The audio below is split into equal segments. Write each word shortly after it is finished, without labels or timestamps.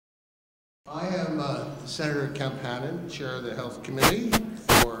I am Senator Kemp Hannon, Chair of the Health Committee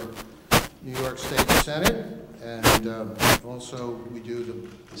for New York State Senate, and also we do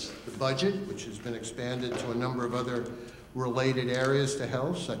the budget, which has been expanded to a number of other related areas to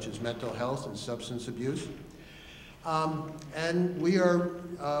health, such as mental health and substance abuse. And we are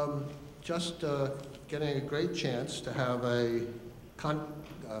just getting a great chance to have a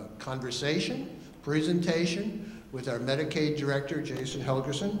presentation with our Medicaid Director, Jason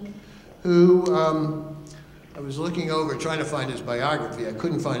Helgerson, who I was looking over trying to find his biography. I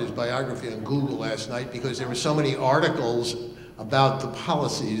couldn't find his biography on Google last night because there were so many articles about the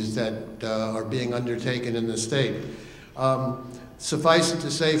policies that are being undertaken in the state. Suffice it to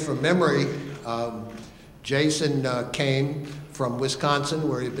say, from memory, Jason came from Wisconsin,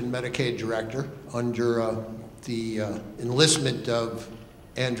 where he'd been Medicaid Director under the enlistment of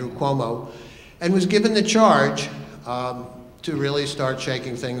Andrew Cuomo, and was given the charge to really start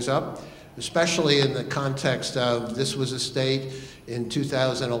shaking things up, especially in the context of this was a state in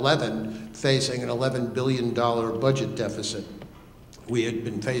 2011 facing an $11 billion budget deficit. We had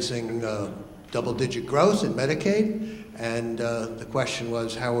been facing double-digit growth in Medicaid, and the question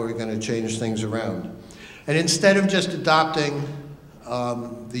was, how are we going to change things around? And instead of just adopting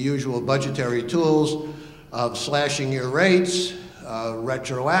the usual budgetary tools of slashing your rates,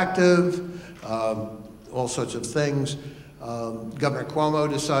 retroactive, all sorts of things, Governor Cuomo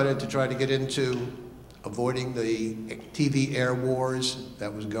decided to try to get into avoiding the TV air wars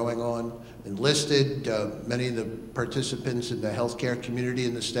that was going on, enlisted many of the participants in the healthcare community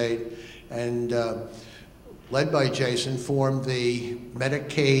in the state, and led by Jason, formed the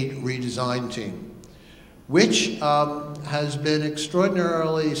Medicaid Redesign team, which has been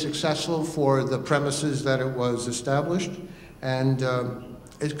extraordinarily successful for the premises that it was established, and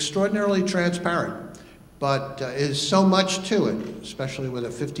extraordinarily transparent. But is so much to it, especially with a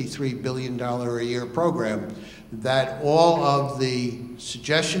 $53 billion a year program, that all of the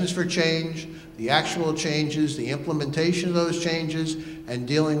suggestions for change, the actual changes, the implementation of those changes, and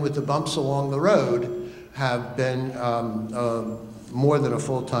dealing with the bumps along the road have been more than a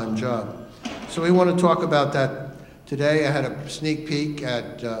full-time job. So we want to talk about that today. I had a sneak peek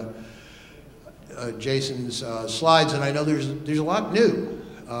at Jason's slides, and I know there's a lot new.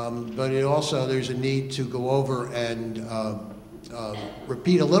 But there's a need to go over and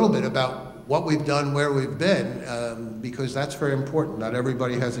repeat a little bit about what we've done, where we've been, because that's very important. Not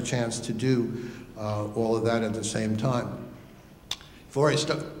everybody has a chance to do all of that at the same time. Before I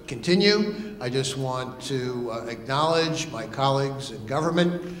continue, I just want to acknowledge my colleagues in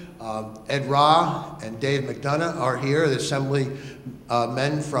government. Ed Ra and Dave McDonough are here, the assembly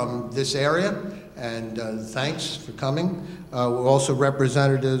men from this area, and thanks for coming. We're also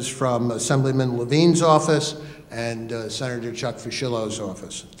representatives from Assemblyman Levine's office and Senator Chuck Fuschillo's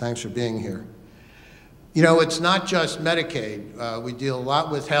office. Thanks for being here. You know, it's not just Medicaid. We deal a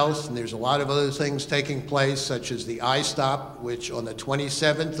lot with health, and there's a lot of other things taking place, such as the iStop, which on the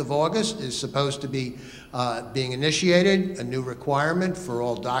 27th of August is supposed to be being initiated, a new requirement for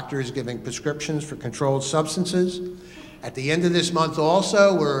all doctors giving prescriptions for controlled substances. At the end of this month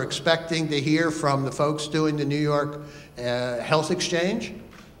also, we're expecting to hear from the folks doing the New York Health Exchange,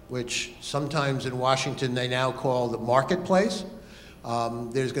 which sometimes in Washington they now call the marketplace.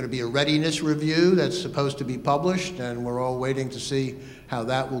 There's going to be a readiness review that's supposed to be published, and we're all waiting to see how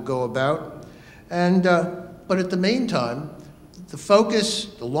that will go about. And, but at the meantime, the focus,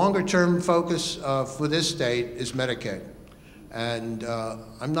 the longer-term focus for this state is Medicaid. And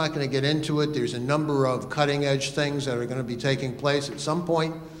I'm not going to get into it. There's a number of cutting-edge things that are going to be taking place at some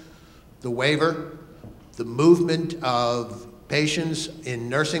point. The waiver, the movement of patients in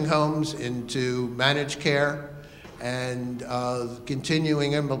nursing homes into managed care, and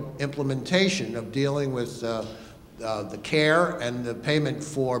continuing implementation of dealing with the care and the payment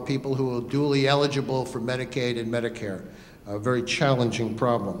for people who are duly eligible for Medicaid and Medicare. A very challenging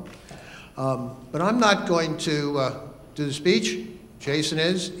problem. But I'm not going to do the speech. Jason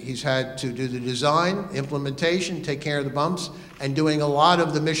is. He's had to do the design, implementation, take care of the bumps, and doing a lot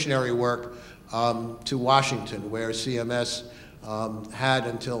of the missionary work to Washington, where CMS had,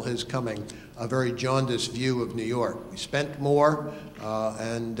 until his coming, a very jaundiced view of New York. We spent more,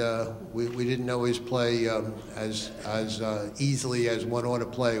 and we didn't always play as easily as one ought to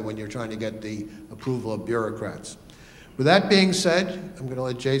play when you're trying to get the approval of bureaucrats. With that being said, I'm going to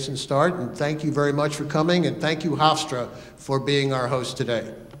let Jason start, and thank you very much for coming, and thank you, Hofstra, for being our host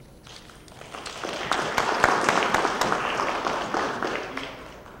today.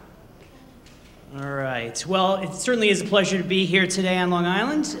 All right. Well, it certainly is a pleasure to be here today on Long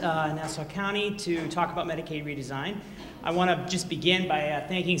Island, Nassau County, to talk about Medicaid redesign. I want to just begin by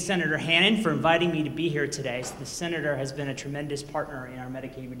thanking Senator Hannon for inviting me to be here today. The Senator has been a tremendous partner in our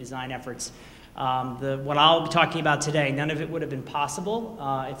Medicaid redesign efforts. What I'll be talking about today, none of it would have been possible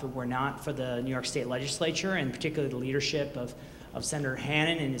if it were not for the New York State Legislature, and particularly the leadership of Senator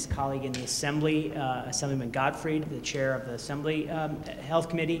Hannon and his colleague in the Assembly, Assemblyman Gottfried, the chair of the Assembly Health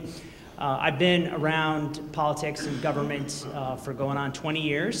Committee. I've been around politics and government for going on 20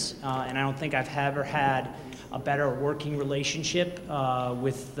 years, and I don't think I've ever had a better working relationship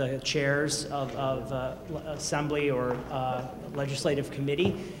with the chairs of Assembly or legislative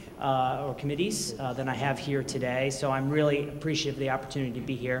committee or committees than I have here today. So I'm really appreciative of the opportunity to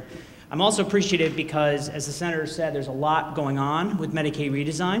be here. I'm also appreciative because, as the Senator said, there's a lot going on with Medicaid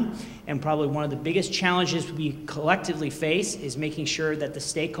redesign, and probably one of the biggest challenges we collectively face is making sure that the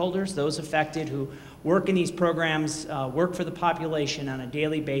stakeholders, those affected who work in these programs, work for the population on a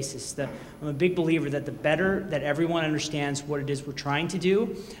daily basis. I'm a big believer that the better that everyone understands what it is we're trying to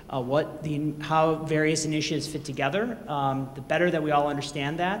do, how various initiatives fit together, the better that we all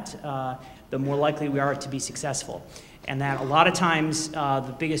understand that, the more likely we are to be successful. And that a lot of times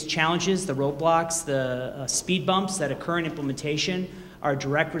the biggest challenges, the roadblocks, the speed bumps that occur in implementation are a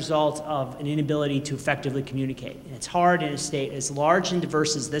direct result of an inability to effectively communicate. And it's hard in a state as large and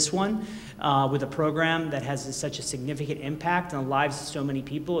diverse as this one, with a program that has such a significant impact on the lives of so many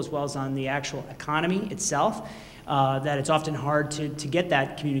people, as well as on the actual economy itself, that it's often hard to get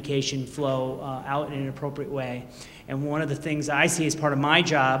that communication flow out in an appropriate way. And one of the things I see as part of my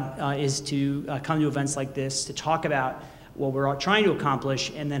job is to come to events like this to talk about what we're trying to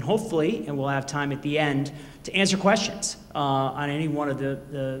accomplish, and then hopefully, and we'll have time at the end, to answer questions on any one of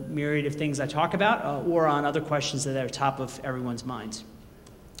the myriad of things I talk about, or on other questions that are top of everyone's minds.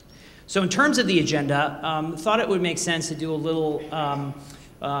 So in terms of the agenda, thought it would make sense to do a little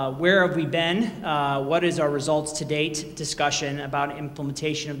where have we been, what is our results to date discussion about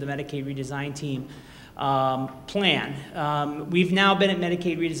implementation of the Medicaid redesign team plan. We've now been at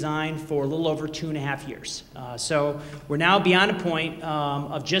Medicaid redesign for a little over 2.5 years. So we're now beyond a point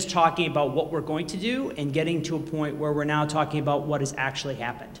of just talking about what we're going to do and getting to a point where we're now talking about what has actually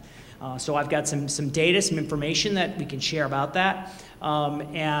happened. So I've got some data, some information that we can share about that,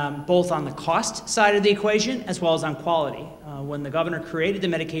 and both on the cost side of the equation as well as on quality. When the governor created the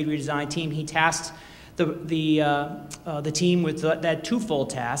Medicaid redesign team, he tasked the team with that twofold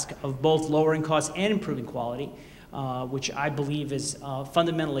task of both lowering costs and improving quality, which I believe is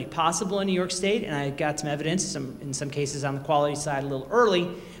fundamentally possible in New York State, and I got some evidence, in some cases on the quality side a little early,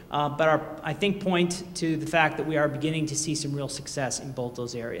 but I think point to the fact that we are beginning to see some real success in both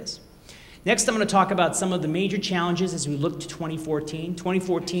those areas. Next, I'm going to talk about some of the major challenges as we look to 2014.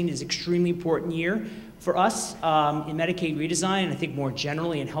 2014 is an extremely important year for us in Medicaid redesign, and I think more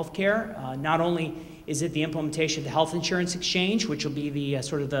generally in healthcare. Not only is it the implementation of the health insurance exchange, which will be the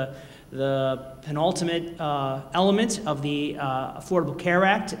sort of the penultimate element of the Affordable Care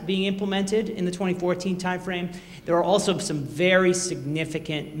Act being implemented in the 2014 timeframe. There are also some very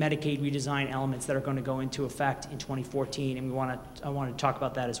significant Medicaid redesign elements that are going to go into effect in 2014, and I want to talk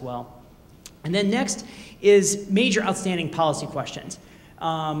about that as well. And then next is major outstanding policy questions.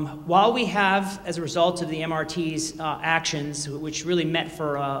 While we have, as a result of the MRT's actions, which really met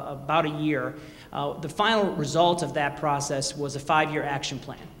for about a year, the final result of that process was a 5-year action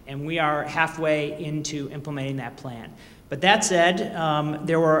plan, and we are halfway into implementing that plan. But that said,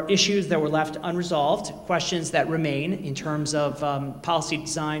 there were issues that were left unresolved, questions that remain in terms of policy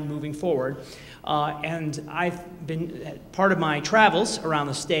design moving forward. And I've been, part of my travels around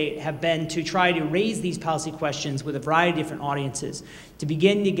the state have been to try to raise these policy questions with a variety of different audiences to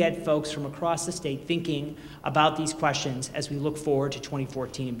begin to get folks from across the state thinking about these questions as we look forward to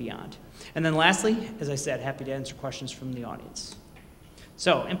 2014 and beyond. And then lastly, as I said, happy to answer questions from the audience.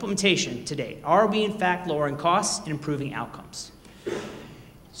 So, implementation to date. Are we in fact lowering costs and improving outcomes?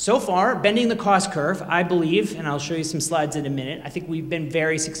 So far, bending the cost curve, I believe, and I'll show you some slides in a minute, I think we've been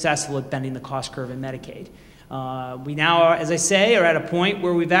very successful at bending the cost curve in Medicaid. We now, as I say, are at a point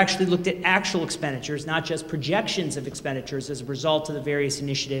where we've actually looked at actual expenditures, not just projections of expenditures as a result of the various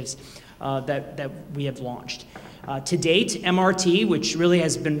initiatives that we have launched. To date, MRT, which really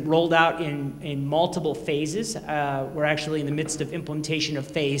has been rolled out in multiple phases, we're actually in the midst of implementation of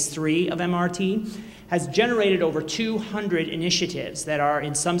phase 3 of MRT, has generated over 200 initiatives that are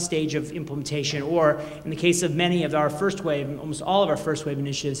in some stage of implementation, or in the case of many of our first wave, almost all of our first wave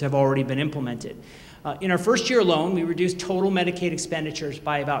initiatives have already been implemented. In our first year alone, we reduced total Medicaid expenditures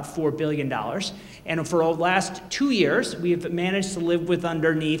by about $4 billion. And for the last 2 years, we have managed to live with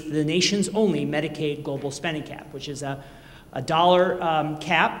underneath the nation's only Medicaid global spending cap, which is a a dollar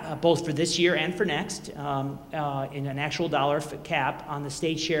cap, both for this year and for next, in an actual dollar cap on the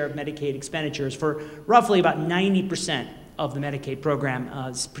state share of Medicaid expenditures for roughly about 90% of the Medicaid program.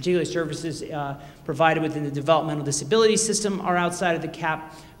 Particularly services provided within the developmental disability system are outside of the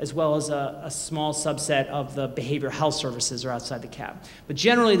cap, as well as a small subset of the behavioral health services are outside the cap. But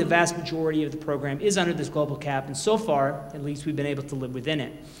generally, the vast majority of the program is under this global cap, and so far, at least, we've been able to live within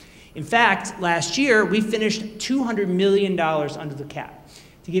it. In fact, last year, we finished $200 million under the cap.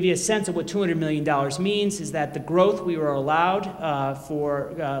 To give you a sense of what $200 million means is that the growth we were allowed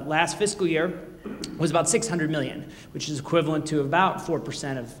for last fiscal year was about $600 million, which is equivalent to about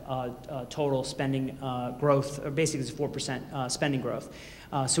 4% of total spending growth, or basically it's 4% spending growth.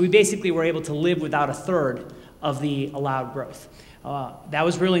 So we basically were able to live without a third of the allowed growth. That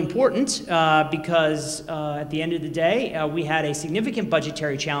was really important because at the end of the day, we had a significant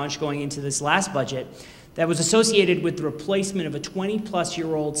budgetary challenge going into this last budget that was associated with the replacement of a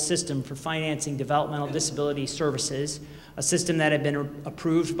 20-plus-year-old system for financing developmental disability services, a system that had been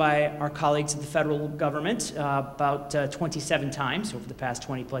approved by our colleagues at the federal government about 27 times over the past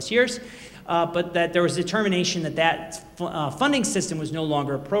 20-plus years, but that there was determination that that funding system was no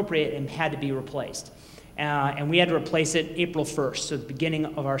longer appropriate and had to be replaced. And we had to replace it April 1st, so the beginning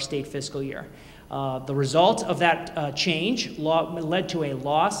of our state fiscal year. The result of that change led to a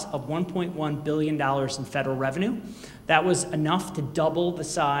loss of $1.1 billion in federal revenue. That was enough to double the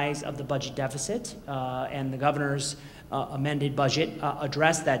size of the budget deficit, and the governor's amended budget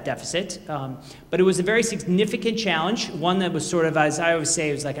addressed that deficit. But it was a very significant challenge, one that was sort of, as I always say,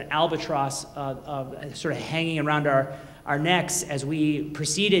 it was like an albatross sort of hanging around our necks as we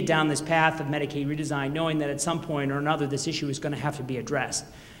proceeded down this path of Medicaid redesign, knowing that at some point or another this issue is going to have to be addressed.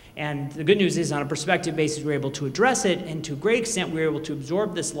 And the good news is, on a prospective basis, we were able to address it, and to a great extent, we were able to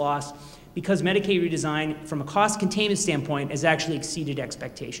absorb this loss because Medicaid redesign, from a cost containment standpoint, has actually exceeded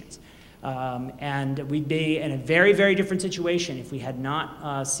expectations. And we'd be in a very, very different situation if we had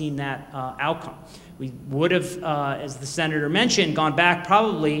not seen that outcome. We would have, as the senator mentioned, gone back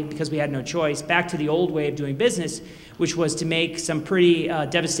probably, because we had no choice, back to the old way of doing business, which was to make some pretty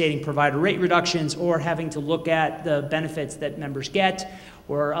devastating provider rate reductions or having to look at the benefits that members get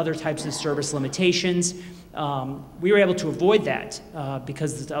or other types of service limitations. We were able to avoid that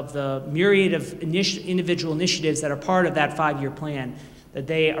because of the myriad of individual initiatives that are part of that 5-year plan, that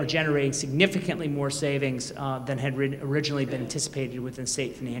they are generating significantly more savings than had originally been anticipated within the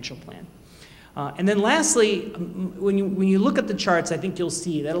state financial plan. And then lastly, when you look at the charts, I think you'll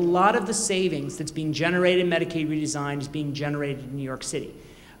see that a lot of the savings that's being generated in Medicaid redesign is being generated in New York City.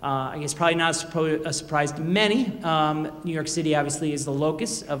 I guess probably not a surprise to many. New York City obviously is the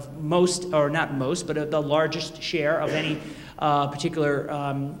locus of most, or not most, but the largest share of any particular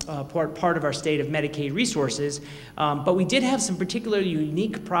part of our state of Medicaid resources. But we did have some particularly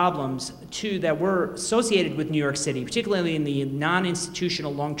unique problems, too, that were associated with New York City, particularly in the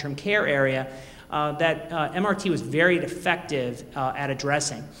non-institutional long-term care area, that MRT was very effective at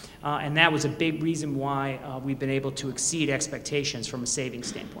addressing. And that was a big reason why we've been able to exceed expectations from a savings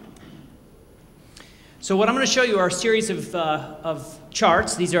standpoint. So what I'm going to show you are a series of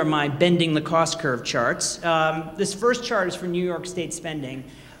charts. These are my bending the cost curve charts. This first chart is for New York State spending,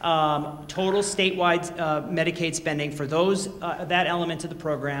 total statewide Medicaid spending for those, that element of the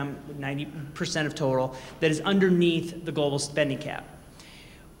program, 90% of total, that is underneath the global spending cap.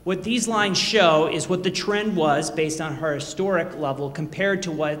 What these lines show is what the trend was based on her historic level compared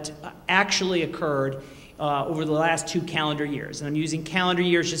to what actually occurred over the last 2 calendar years. And I'm using calendar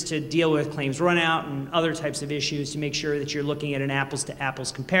years just to deal with claims run out and other types of issues to make sure that you're looking at an apples to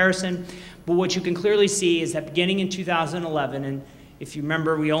apples comparison. But what you can clearly see is that beginning in 2011, and if you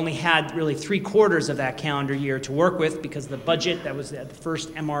remember, we only had really 3/4 of that calendar year to work with because the budget that was the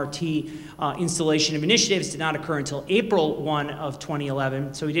first MRT installation of initiatives did not occur until April 1 of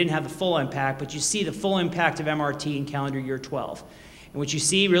 2011, so we didn't have the full impact, but you see the full impact of MRT in calendar year 12. And what you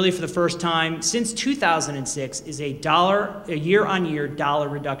see really for the first time since 2006 is a year-on-year dollar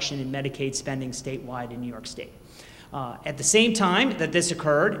reduction in Medicaid spending statewide in New York State. At the same time that this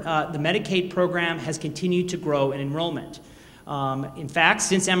occurred, the Medicaid program has continued to grow in enrollment. In fact,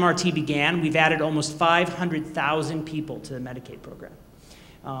 since MRT began, we've added almost 500,000 people to the Medicaid program.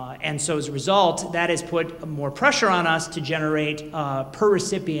 And so as a result, that has put more pressure on us to generate per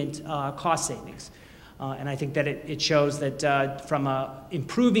recipient cost savings. And I think that it shows that from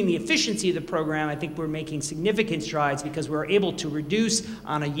improving the efficiency of the program, I think we're making significant strides because we're able to reduce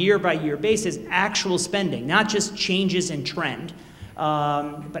on a year-by-year basis actual spending, not just changes in trend,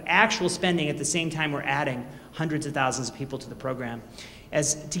 but actual spending at the same time we're adding hundreds of thousands of people to the program.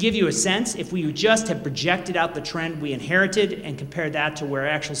 To give you a sense, if we just have projected out the trend we inherited and compared that to where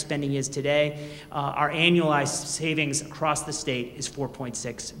actual spending is today, our annualized savings across the state is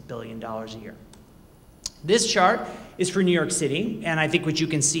 $4.6 billion a year. This chart is for New York City, and I think what you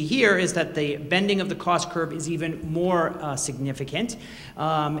can see here is that the bending of the cost curve is even more significant.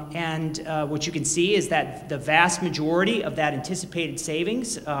 What you can see is that the vast majority of that anticipated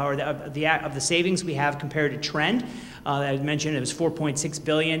savings, or of the savings we have compared to trend, I mentioned it was $4.6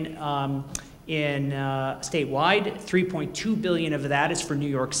 billion in statewide. $3.2 billion of that is for New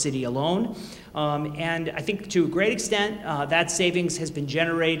York City alone. And I think to a great extent, that savings has been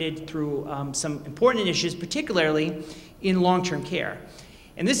generated through some important initiatives, particularly in long-term care.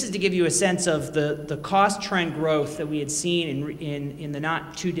 And this is to give you a sense of the cost trend growth that we had seen in the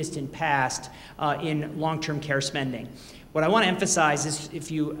not too distant past in long-term care spending. What I want to emphasize is if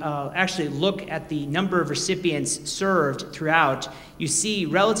you actually look at the number of recipients served throughout, you see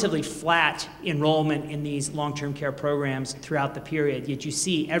relatively flat enrollment in these long-term care programs throughout the period, yet you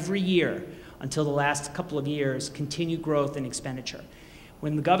see every year until the last couple of years continued growth in expenditure.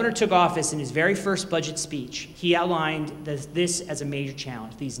 When the governor took office in his very first budget speech, he outlined this as a major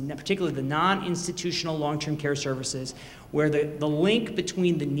challenge, particularly the non-institutional long-term care services, where the link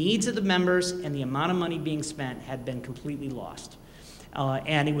between the needs of the members and the amount of money being spent had been completely lost.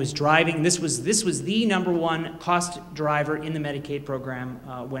 And it was driving, this was the #1 cost driver in the Medicaid program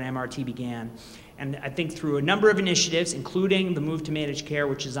when MRT began. And I think through a number of initiatives, including the move to managed care,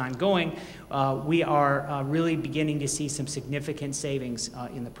 which is ongoing, we are really beginning to see some significant savings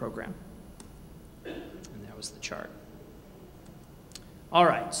in the program. And that was the chart. All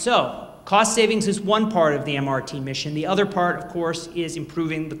right, so cost savings is one part of the MRT mission. The other part, of course, is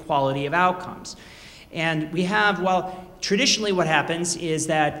improving the quality of outcomes. And we have, well, traditionally what happens is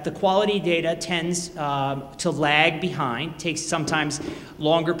that the quality data tends to lag behind, takes sometimes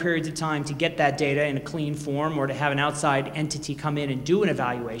longer periods of time to get that data in a clean form or to have an outside entity come in and do an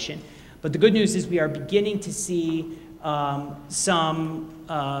evaluation. But the good news is we are beginning to see some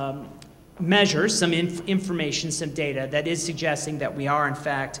measures, some information, some data that is suggesting that we are in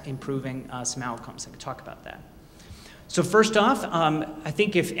fact improving some outcomes. I can talk about that. So first off, I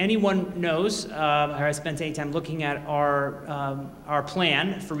think if anyone knows, or has spent any time looking at our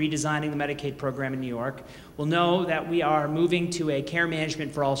plan for redesigning the Medicaid program in New York, will know that we are moving to a care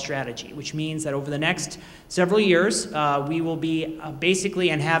management for all strategy, which means that over the next several years, we will be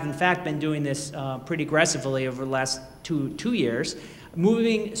basically, and have in fact been doing this pretty aggressively over the last two years,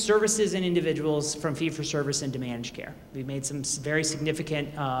 moving services and individuals from fee-for-service into managed care. We've made some very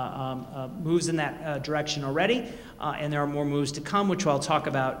significant moves in that direction already, and there are more moves to come, which I'll talk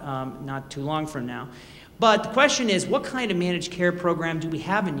about not too long from now. But the question is, what kind of managed care program do we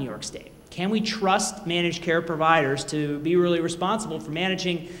have in New York State? Can we trust managed care providers to be really responsible for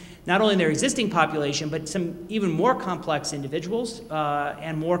managing not only their existing population, but some even more complex individuals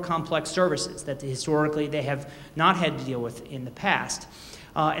and more complex services that historically they have not had to deal with in the past?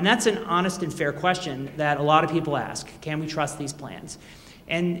 And that's an honest and fair question that a lot of people ask. Can we trust these plans?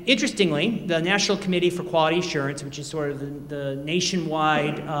 And interestingly, the National Committee for Quality Assurance, which is sort of the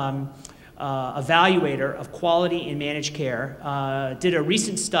nationwide evaluator of quality in managed care, did a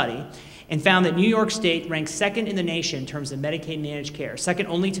recent study and found that New York State ranks second in the nation in terms of Medicaid managed care, second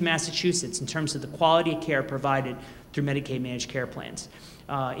only to Massachusetts in terms of the quality of care provided through Medicaid managed care plans.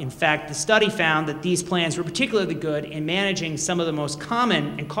 In fact, the study found that these plans were particularly good in managing some of the most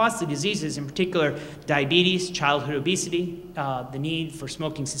common and costly diseases, in particular diabetes, childhood obesity, the need for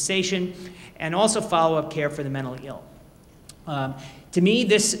smoking cessation, and also follow-up care for the mentally ill. To me,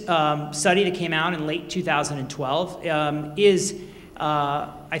 this study that came out in late 2012 is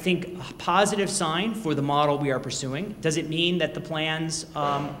I think, a positive sign for the model we are pursuing. Does it mean that the plans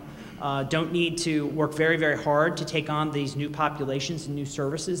don't need to work very, very hard to take on these new populations and new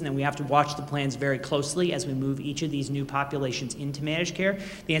services, and then we have to watch the plans very closely as we move each of these new populations into managed care?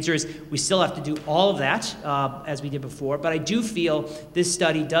 The answer is we still have to do all of that as we did before, but I do feel this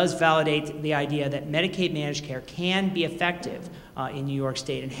study does validate the idea that Medicaid managed care can be effective in New York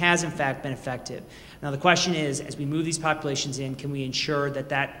State and has in fact been effective. Now the question is, as we move these populations in, can we ensure that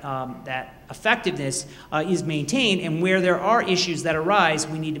that effectiveness is maintained, and where there are issues that arise,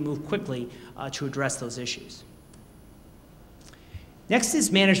 we need to move quickly to address those issues. Next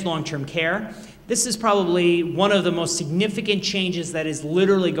is managed long-term care. This is probably one of the most significant changes that is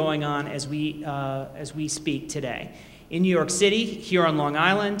literally going on as we speak today. In New York City, here on Long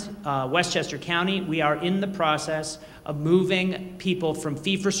Island, Westchester County, we are in the process of moving people from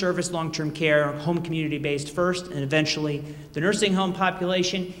fee-for-service long-term care, home community-based first, and eventually the nursing home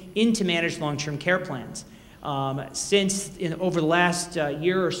population into managed long-term care plans. Over the last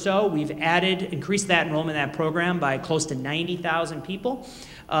year or so, we've increased that enrollment in that program by close to 90,000 people.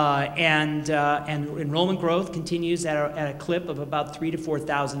 And enrollment growth continues at a clip of about 3,000 to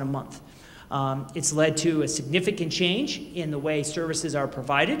 4,000 a month. It's led to a significant change in the way services are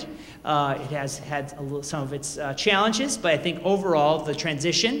provided. It has had some of its challenges, but I think overall the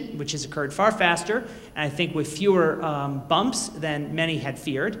transition, which has occurred far faster, and I think with fewer bumps than many had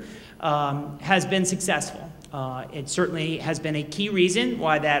feared, has been successful. It certainly has been a key reason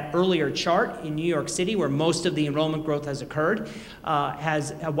why that earlier chart in New York City, where most of the enrollment growth has occurred,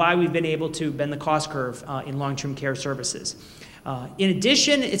 why we've been able to bend the cost curve in long-term care services. In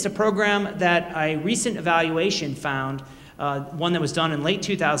addition, it's a program that a recent evaluation found, one that was done in late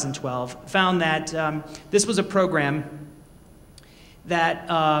 2012, found that this was a program that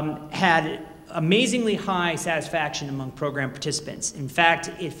had amazingly high satisfaction among program participants. In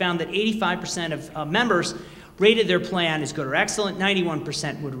fact, it found that 85% of members rated their plan as good or excellent,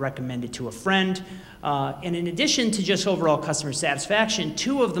 91% would recommend it to a friend. And in addition to just overall customer satisfaction,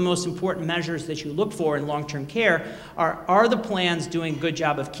 two of the most important measures that you look for in long-term care are the plans doing a good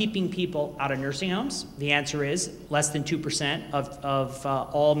job of keeping people out of nursing homes? The answer is less than 2% of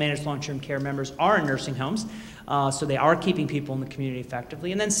all managed long-term care members are in nursing homes. So they are keeping people in the community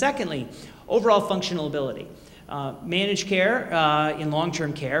effectively. And then secondly, overall functional ability. Managed care in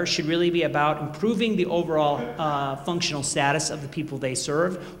long-term care should really be about improving the overall functional status of the people they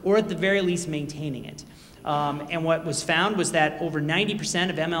serve, or at the very least maintaining it. And what was found was that over 90%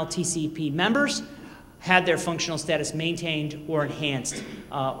 of MLTCP members had their functional status maintained or enhanced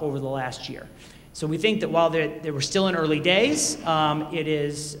over the last year. So we think that while they were still in early days, and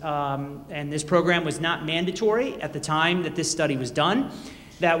this program was not mandatory at the time that this study was done,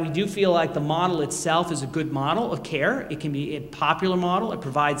 that we do feel like the model itself is a good model of care. It can be a popular model. It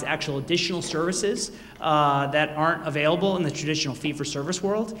provides actual additional services that aren't available in the traditional fee-for-service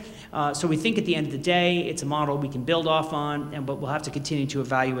world. So we think at the end of the day, it's a model we can build off on, but we'll have to continue to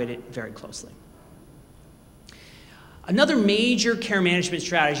evaluate it very closely. Another major care management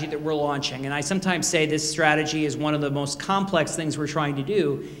strategy that we're launching, and I sometimes say this strategy is one of the most complex things we're trying to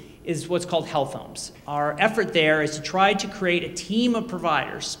do, is what's called health homes. Our effort there is to try to create a team of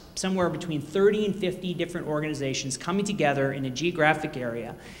providers, somewhere between 30 and 50 different organizations coming together in a geographic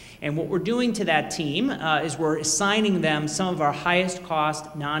area. And what we're doing to that team is we're assigning them some of our highest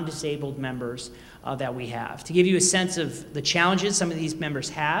cost non-disabled members that we have. To give you a sense of the challenges some of these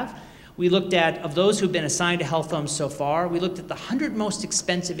members have, we looked at, of those who've been assigned to health homes so far, we looked at the 100 most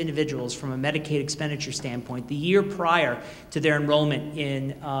expensive individuals from a Medicaid expenditure standpoint the year prior to their enrollment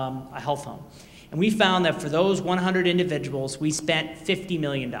in a health home. And we found that for those 100 individuals, we spent $50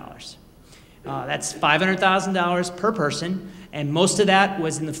 million. That's $500,000 per person, and most of that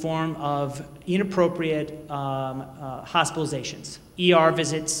was in the form of inappropriate hospitalizations, ER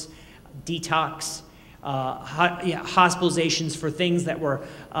visits, detox, hospitalizations for things that were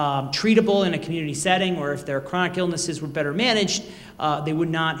treatable in a community setting, or if their chronic illnesses were better managed, they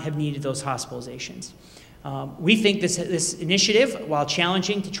would not have needed those hospitalizations. We think this initiative, while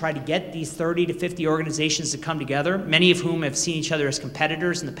challenging to try to get these 30 to 50 organizations to come together, many of whom have seen each other as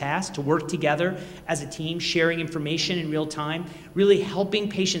competitors in the past, to work together as a team, sharing information in real time, really helping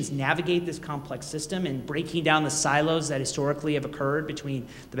patients navigate this complex system and breaking down the silos that historically have occurred between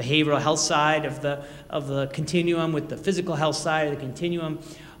the behavioral health side of the continuum with the physical health side of the continuum,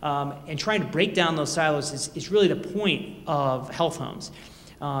 and trying to break down those silos is really the point of health homes.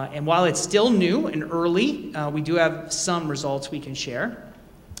 And while it's still new and early, we do have some results we can share.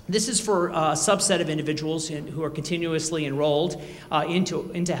 This is for a subset of individuals who are continuously enrolled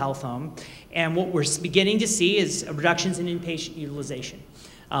into health home. And what we're beginning to see is reductions in inpatient utilization.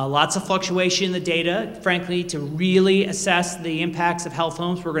 Lots of fluctuation in the data. Frankly, to really assess the impacts of health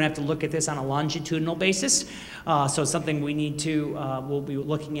homes, we're going to have to look at this on a longitudinal basis. So it's something we need to, we'll be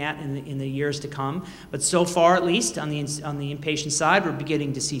looking at in the years to come. But so far, at least, on the inpatient side, we're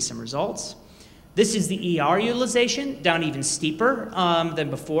beginning to see some results. This is the ER utilization, down even steeper than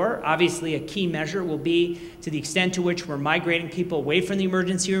before. Obviously, a key measure will be to the extent to which we're migrating people away from the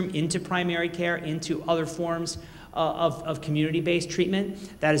emergency room into primary care, into other forms of community-based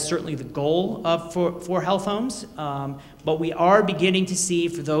treatment. That is certainly the goal for health homes. But we are beginning to see,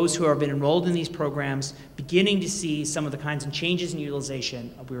 for those who have been enrolled in these programs, beginning to see some of the kinds of changes in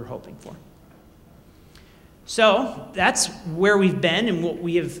utilization we were hoping for. So that's where we've been and what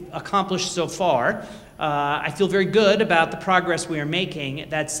we have accomplished so far. I feel very good about the progress we are making.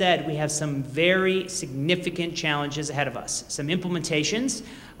 That said, we have some very significant challenges ahead of us. Some implementations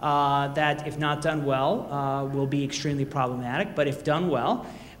that, if not done well, will be extremely problematic, but if done well,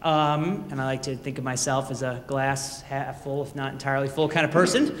 And I like to think of myself as a glass half full, if not entirely full kind of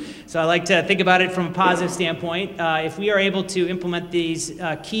person. So I like to think about it from a positive standpoint. If we are able to implement these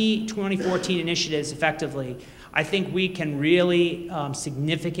key 2014 initiatives effectively, I think we can really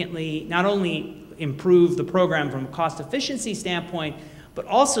significantly not only improve the program from a cost efficiency standpoint, but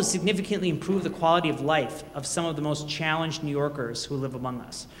also significantly improve the quality of life of some of the most challenged New Yorkers who live among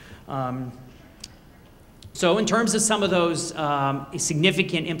us. So in terms of some of those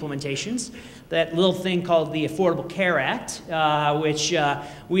significant implementations, that little thing called the Affordable Care Act, which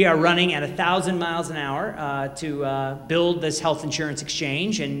we are running at 1,000 miles an hour to build this health insurance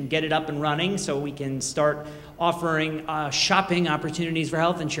exchange and get it up and running so we can start offering shopping opportunities for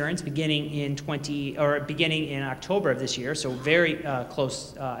health insurance beginning in October of this year, so very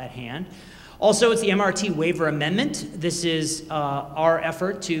close at hand. Also, it's the MRT waiver amendment. This is our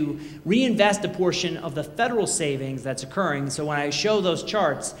effort to reinvest a portion of the federal savings that's occurring. So when I show those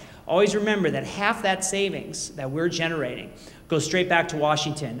charts, always remember that half that savings that we're generating goes straight back to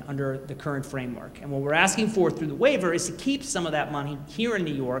Washington under the current framework. And what we're asking for through the waiver is to keep some of that money here in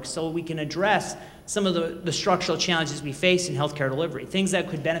New York so we can address some of the structural challenges we face in healthcare delivery, things that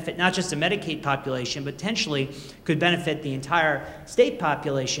could benefit not just the Medicaid population, but potentially could benefit the entire state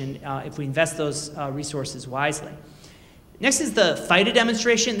population if we invest those resources wisely. Next is the FIDA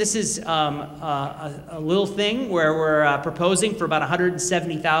demonstration. This is a little thing where we're proposing for about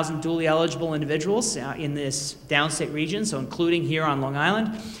 170,000 dually eligible individuals in this downstate region, so including here on Long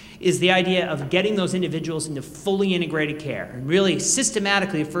Island, is the idea of getting those individuals into fully integrated care and really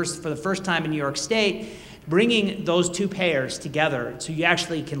systematically, for the first time in New York State, bringing those two payers together so you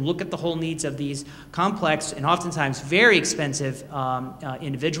actually can look at the whole needs of these complex and oftentimes very expensive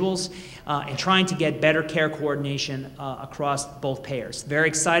individuals and trying to get better care coordination across both payers. Very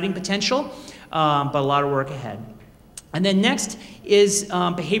exciting potential, but a lot of work ahead. And then next is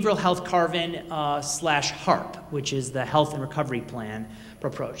behavioral health carve-in / HARP, which is the Health and Recovery Plan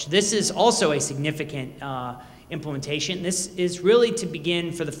approach. This is also a significant implementation. This is really to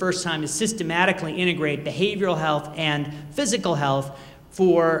begin for the first time to systematically integrate behavioral health and physical health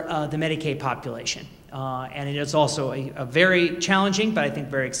for the Medicaid population. And it is also a very challenging, but I think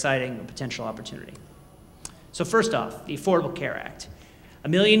very exciting potential opportunity. So first off, the Affordable Care Act. 1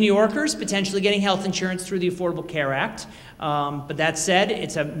 million New Yorkers potentially getting health insurance through the Affordable Care Act. But that said,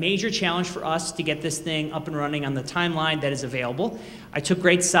 it's a major challenge for us to get this thing up and running on the timeline that is available. I took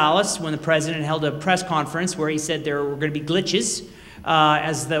great solace when the president held a press conference where he said there were going to be glitches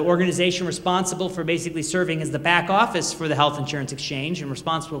as the organization responsible for basically serving as the back office for the health insurance exchange and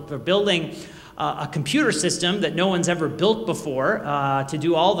responsible for building a computer system that no one's ever built before to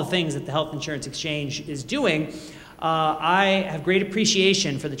do all the things that the health insurance exchange is doing. I have great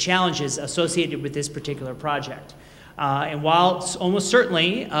appreciation for the challenges associated with this particular project. And while almost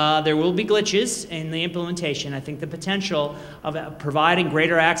certainly there will be glitches in the implementation, I think the potential of providing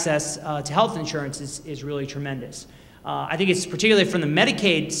greater access to health insurance is really tremendous. I think it's particularly from the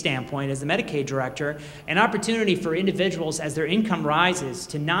Medicaid standpoint, as the Medicaid director, an opportunity for individuals as their income rises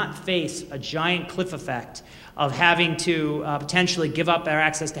to not face a giant cliff effect of having to potentially give up their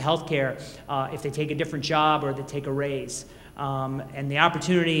access to health care if they take a different job or they take a raise. And the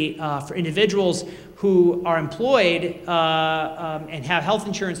opportunity for individuals who are employed and have health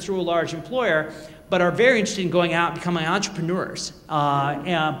insurance through a large employer, but are very interested in going out and becoming entrepreneurs,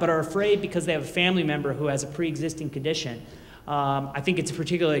 but are afraid because they have a family member who has a pre-existing condition. I think it's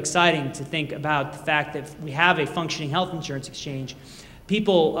particularly exciting to think about the fact that if we have a functioning health insurance exchange,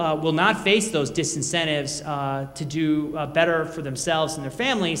 people will not face those disincentives to do better for themselves and their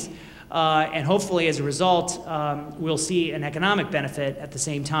families, and hopefully as a result, we'll see an economic benefit at the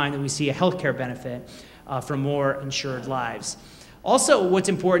same time that we see a healthcare benefit from more insured lives. Also, what's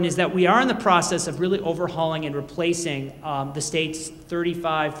important is that we are in the process of really overhauling and replacing the state's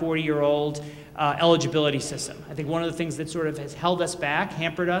 35, 40-year-old eligibility system. I think one of the things that sort of has held us back,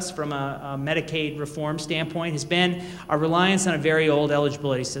 hampered us from a Medicaid reform standpoint, has been our reliance on a very old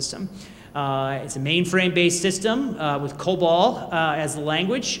eligibility system. It's a mainframe-based system with COBOL as the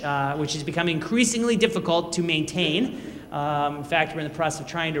language, which is becoming increasingly difficult to maintain. In fact, we're in the process of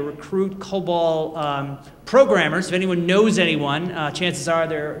trying to recruit COBOL programmers. If anyone knows anyone, chances are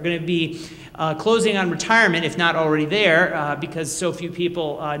they're going to be closing on retirement, if not already there, because so few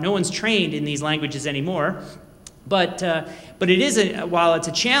people, no one's trained in these languages anymore. But it is, while it's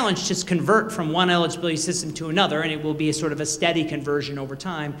a challenge to convert from one eligibility system to another, and it will be a sort of a steady conversion over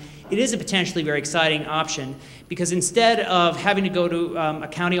time, it is a potentially very exciting option because instead of having to go to a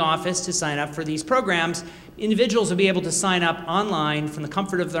county office to sign up for these programs, individuals will be able to sign up online from the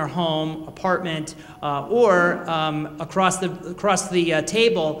comfort of their home, apartment, or across the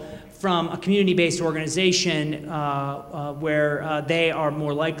table from a community-based organization where they are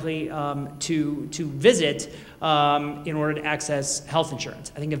more likely to visit in order to access health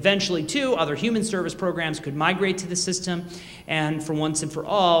insurance. I think eventually, too, other human service programs could migrate to the system, and for once and for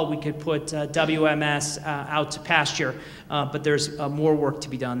all, we could put WMS out to pasture, but there's more work to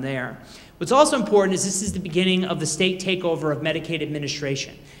be done there. What's also important is this is the beginning of the state takeover of Medicaid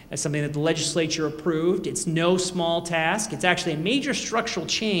administration. That's something that the legislature approved. It's no small task. It's actually a major structural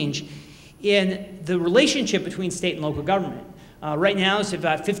change in the relationship between state and local government. Right now, it's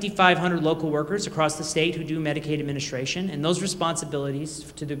about 5,500 local workers across the state who do Medicaid administration, and those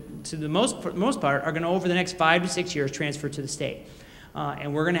responsibilities, to the most part, are going to, over the next 5 to 6 years, transfer to the state.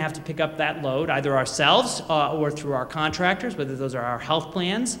 And we're going to have to pick up that load either ourselves or through our contractors, whether those are our health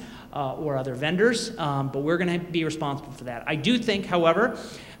plans or other vendors, but we're going to be responsible for that. I do think, however,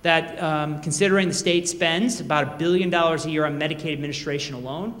 that considering the state spends about $1 billion a year on Medicaid administration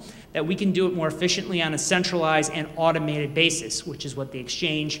alone, that we can do it more efficiently on a centralized and automated basis, which is what the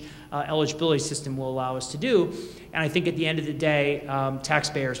exchange eligibility system will allow us to do. And I think at the end of the day,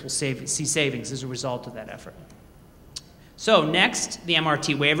 taxpayers will see savings as a result of that effort. So next, the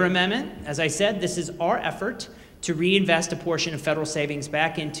MRT waiver amendment. As I said, this is our effort to reinvest a portion of federal savings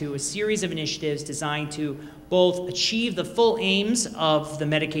back into a series of initiatives designed to both achieve the full aims of the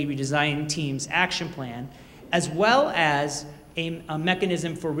Medicaid Redesign team's action plan, as well as a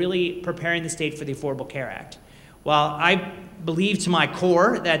mechanism for really preparing the state for the Affordable Care Act. While I believe to my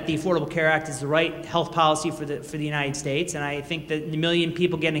core that the Affordable Care Act is the right health policy for the United States, and I think that 1 million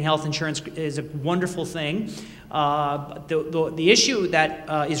people getting health insurance is a wonderful thing, the issue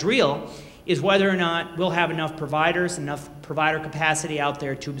that is real is whether or not we'll have enough providers, enough provider capacity out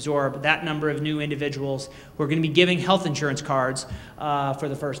there to absorb that number of new individuals who are going to be giving health insurance cards for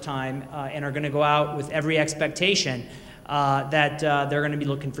the first time and are going to go out with every expectation that they're going to be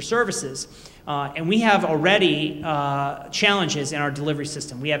looking for services. And we have already challenges in our delivery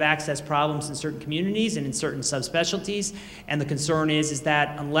system. We have access problems in certain communities and in certain subspecialties, and the concern is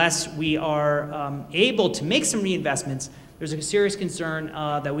that unless we are able to make some reinvestments, there's a serious concern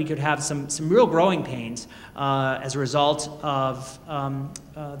that we could have some real growing pains as a result of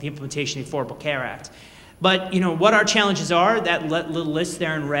the implementation of the Affordable Care Act. But, what our challenges are, that little list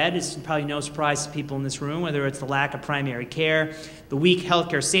there in red is probably no surprise to people in this room, whether it's the lack of primary care, the weak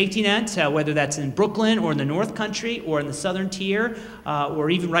healthcare safety net, whether that's in Brooklyn or in the North Country or in the Southern Tier,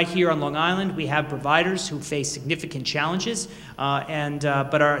 or even right here on Long Island. We have providers who face significant challenges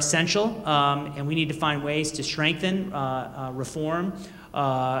but are essential, and we need to find ways to strengthen, reform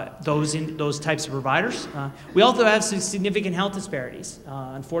those types of providers. We also have some significant health disparities.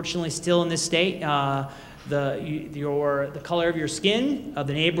 Unfortunately, still in this state, the color of your skin,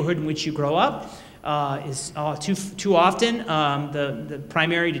 the neighborhood in which you grow up, is too often the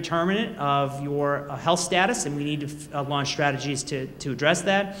primary determinant of your health status, and we need to launch strategies to address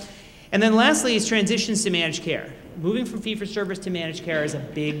that. And then lastly is transitions to managed care. Moving from fee-for-service to managed care is a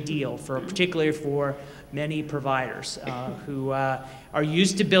big deal, particularly for many providers who are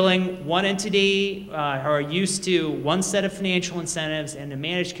used to billing one entity, are used to one set of financial incentives, and the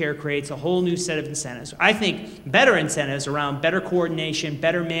managed care creates a whole new set of incentives. I think better incentives around better coordination,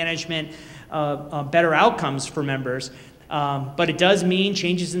 better management, better outcomes for members. But it does mean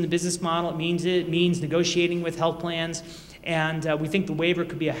changes in the business model. It means negotiating with health plans. And we think the waiver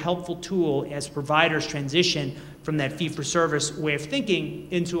could be a helpful tool as providers transition from that fee-for-service way of thinking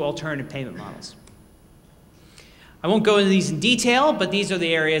into alternative payment models. I won't go into these in detail, but these are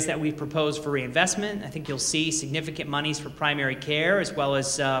the areas that we've proposed for reinvestment. I think you'll see significant monies for primary care as well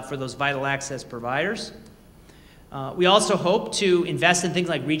as for those vital access providers. We also hope to invest in things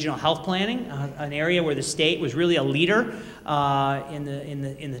like regional health planning, an area where the state was really a leader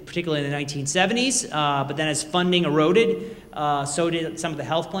particularly in the 1970s. But then as funding eroded, so did some of the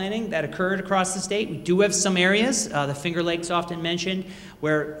health planning that occurred across the state. We do have some areas, the Finger Lakes often mentioned,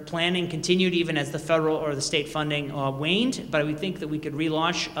 where planning continued even as the federal or the state funding waned. But we think that we could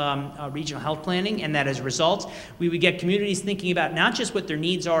relaunch regional health planning, and that as a result, we would get communities thinking about not just what their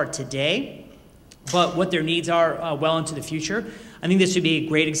needs are today, but what their needs are well into the future. I think this would be a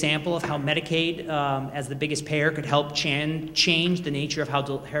great example of how Medicaid, as the biggest payer, could help change the nature of how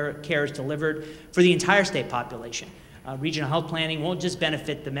care is delivered for the entire state population. Regional health planning won't just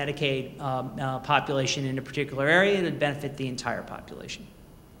benefit the Medicaid population in a particular area, it would benefit the entire population.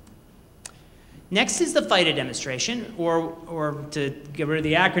 Next is the FIDA demonstration, or to get rid of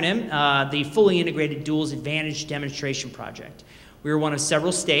the acronym, the Fully Integrated Duals Advantage Demonstration Project. We are one of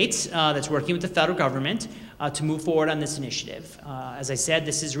several states that's working with the federal government to move forward on this initiative. As I said,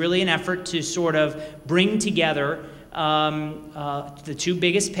 this is really an effort to sort of bring together the two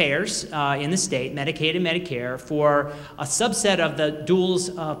biggest payers in the state, Medicaid and Medicare, for a subset of the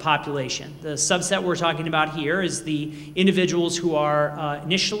duals population. The subset we're talking about here is the individuals who are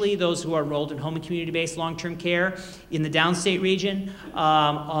initially those who are enrolled in home and community-based long-term care in the downstate region,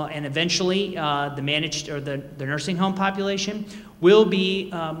 and eventually the managed or the nursing home population will be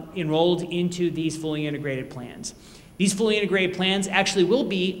enrolled into these fully integrated plans. These fully integrated plans actually will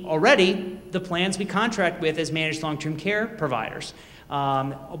be already the plans we contract with as managed long-term care providers.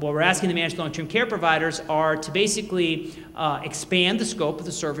 What we're asking the managed long-term care providers are to basically expand the scope of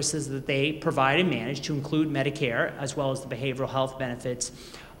the services that they provide and manage to include Medicare, as well as the behavioral health benefits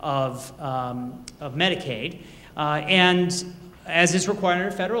of Medicaid. And as is required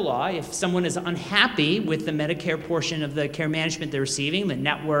under federal law, if someone is unhappy with the Medicare portion of the care management they're receiving, the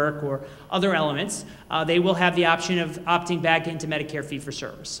network or other elements, they will have the option of opting back into Medicare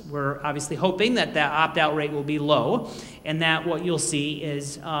fee-for-service. We're obviously hoping that that opt-out rate will be low, and that what you'll see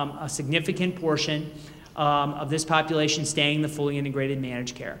is a significant portion of this population staying in the fully integrated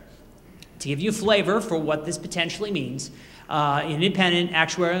managed care. To give you a flavor for what this potentially means, an independent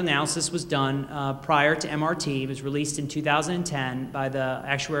actuarial analysis was done prior to MRT. It was released in 2010 by the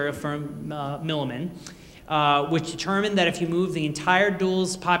actuarial firm Milliman, which determined that if you move the entire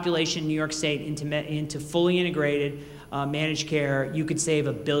duals population in New York State into fully integrated managed care, you could save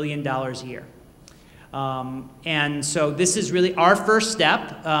 $1 billion a year. And so this is really our first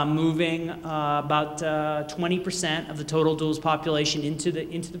step, moving about 20% of the total duals population into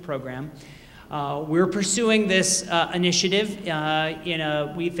the program. We're pursuing this initiative in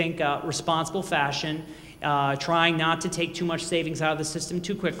a, we think, responsible fashion, trying not to take too much savings out of the system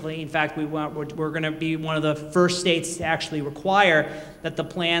too quickly. In fact, we're going to be one of the first states to actually require that the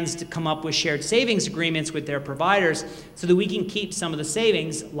plans to come up with shared savings agreements with their providers so that we can keep some of the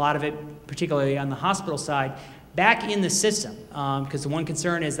savings, a lot of it particularly on the hospital side, back in the system. Because the one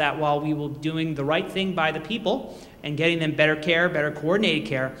concern is that while we will be doing the right thing by the people and getting them better care, better coordinated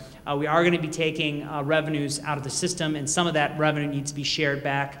care, we are going to be taking revenues out of the system, and some of that revenue needs to be shared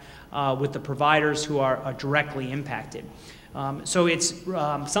back with the providers who are directly impacted. So it's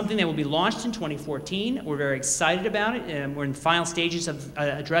something that will be launched in 2014. We're very excited about it, and we're in the final stages of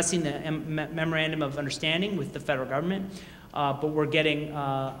addressing the Memorandum of Understanding with the federal government, but we're getting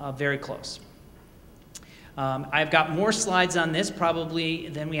very close. I've got more slides on this probably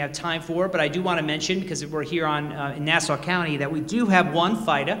than we have time for, but I do want to mention, because we're here in Nassau County, that we do have one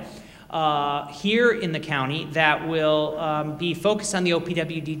FIDA here in the county that will be focused on the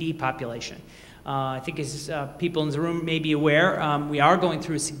OPWDD population. I think as people in the room may be aware, we are going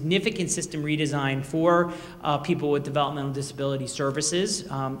through a significant system redesign for people with developmental disability services,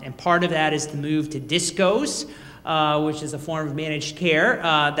 and part of that is to move to DISCOs, which is a form of managed care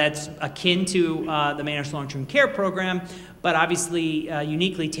that's akin to the managed long-term care program, but obviously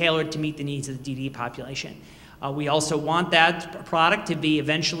uniquely tailored to meet the needs of the DD population. We also want that product to be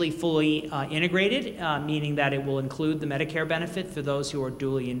eventually fully integrated, meaning that it will include the Medicare benefit for those who are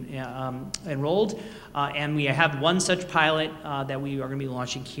duly enrolled, and we have one such pilot that we are going to be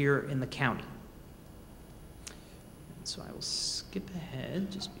launching here in the county. So I will skip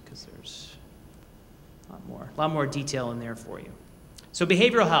ahead just because there's a lot more detail in there for you. So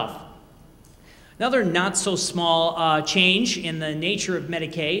behavioral health. Another not so small change in the nature of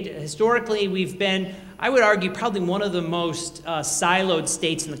Medicaid. Historically, we've been, I would argue, probably one of the most siloed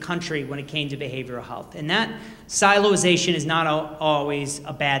states in the country when it came to behavioral health. And that siloization is not always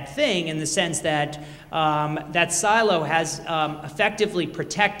a bad thing, in the sense that that silo has effectively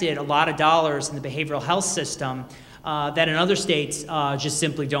protected a lot of dollars in the behavioral health system that in other states just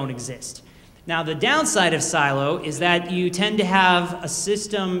simply don't exist. Now, the downside of silo is that you tend to have a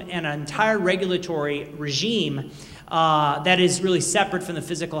system and an entire regulatory regime that is really separate from the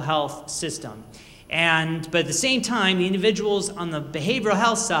physical health system. But at the same time, the individuals on the behavioral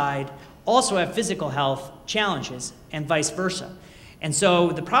health side also have physical health challenges, and vice versa. And so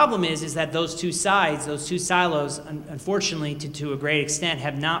the problem is that those two sides, those two silos, unfortunately, to a great extent,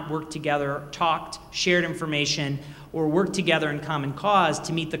 have not worked together, talked, shared information, or worked together in common cause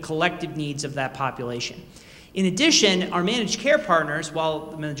to meet the collective needs of that population. In addition, our managed care partners, while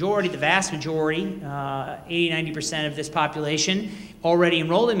the vast majority, 80–90% of this population already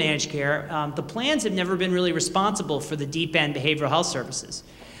enrolled in managed care, the plans have never been really responsible for the deep end behavioral health services.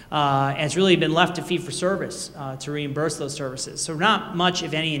 And it's really been left to fee-for-service to reimburse those services. So not much,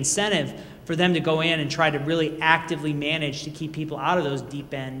 if any, incentive for them to go in and try to really actively manage to keep people out of those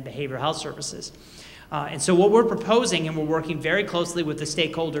deep end behavioral health services. And so what we're proposing, and we're working very closely with the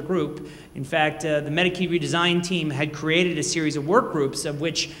stakeholder group. In fact, the Medicaid Redesign team had created a series of work groups, of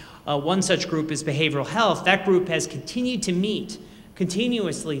which one such group is behavioral health. That group has continued to meet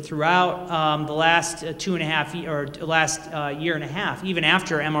continuously throughout the last 2.5 or last year and a half, even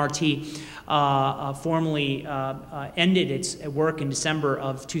after MRT formally ended its work in December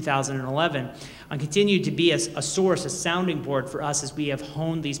of 2011, and continued to be a source, a sounding board for us as we have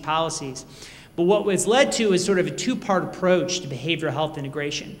honed these policies. But what was led to is sort of a two-part approach to behavioral health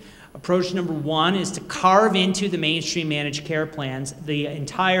integration. Approach number one is to carve into the mainstream managed care plans the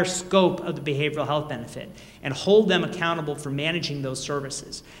entire scope of the behavioral health benefit and hold them accountable for managing those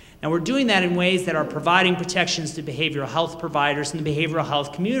services. Now, we're doing that in ways that are providing protections to behavioral health providers in the behavioral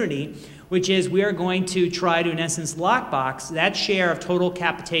health community, which is we are going to try to, in essence, lockbox that share of total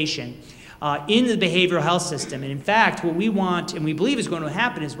capitation in the behavioral health system. And in fact, what we want and we believe is going to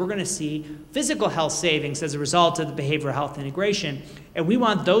happen is we're going to see physical health savings as a result of the behavioral health integration. And we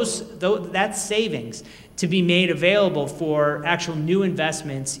want that savings to be made available for actual new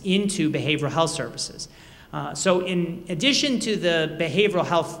investments into behavioral health services. So in addition to the behavioral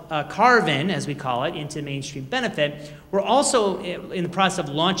health carve-in, as we call it, into mainstream benefit, we're also in the process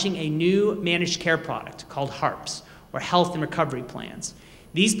of launching a new managed care product called HARPs, or Health and Recovery Plans.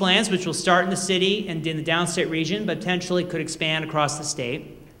 These plans, which will start in the city and in the downstate region, but potentially could expand across the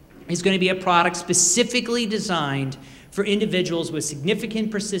state, is going to be a product specifically designed for individuals with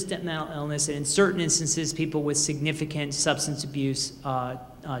significant persistent mental illness and, in certain instances, people with significant substance abuse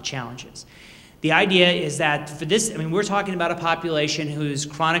challenges. The idea is that for this, I mean, we're talking about a population who's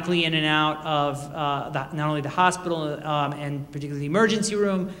chronically in and out of not only the hospital and particularly the emergency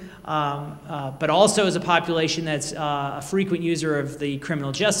room, but also is a population that's a frequent user of the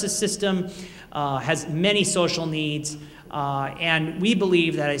criminal justice system, has many social needs, and we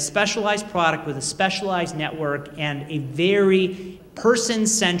believe that a specialized product with a specialized network and a very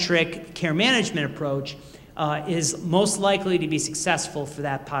person-centric care management approach is most likely to be successful for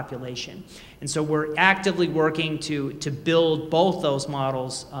that population. And so we're actively working to build both those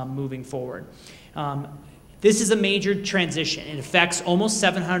models moving forward. This is a major transition. It affects almost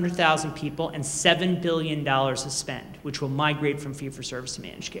 700,000 people and $7 billion of spend, which will migrate from fee-for-service to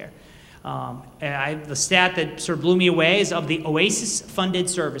managed care. The stat that sort of blew me away is of the OASIS-funded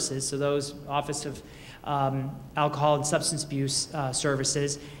services, so those Office of Alcohol and Substance Abuse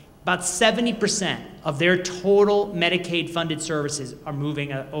services, about 70% of their total Medicaid-funded services are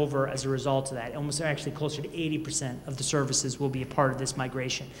moving over as a result of that. Almost actually closer to 80% of the services will be a part of this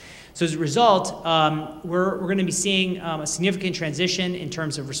migration. So as a result, we're going to be seeing a significant transition in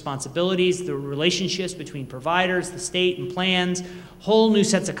terms of responsibilities, the relationships between providers, the state, and plans, whole new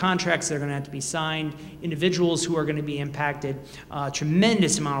sets of contracts that are going to have to be signed, individuals who are going to be impacted,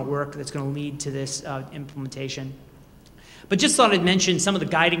 tremendous amount of work that's going to lead to this implementation. But just thought I'd mention some of the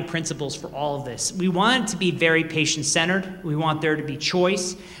guiding principles for all of this. We want it to be very patient-centered. We want there to be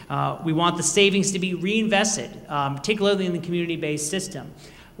choice. We want the savings to be reinvested, particularly in the community-based system.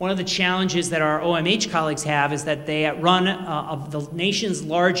 One of the challenges that our OMH colleagues have is that they run of the nation's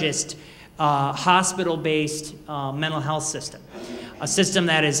largest hospital-based mental health system, a system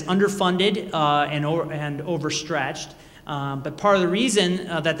that is underfunded and overstretched. But part of the reason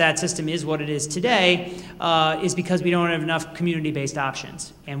that system is what it is today is because we don't have enough community-based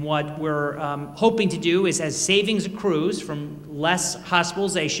options. And what we're hoping to do is, as savings accrues from less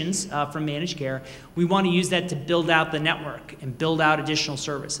hospitalizations from managed care, we want to use that to build out the network and build out additional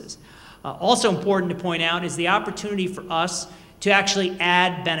services. Also important to point out is the opportunity for us to actually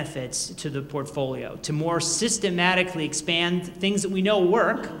add benefits to the portfolio, to more systematically expand things that we know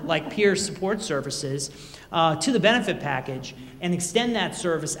work, like peer support services, to the benefit package and extend that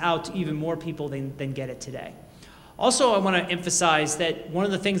service out to even more people than get it today. Also, I want to emphasize that one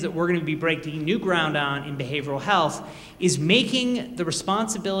of the things that we're going to be breaking new ground on in behavioral health is making the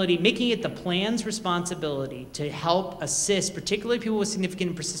responsibility, making it the plan's responsibility to help assist, particularly people with significant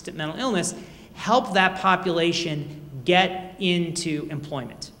and persistent mental illness, help that population get into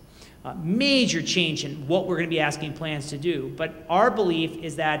employment. Major change in what we're going to be asking plans to do. But our belief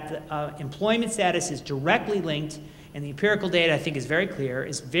is that employment status is directly linked, and the empirical data I think is very clear,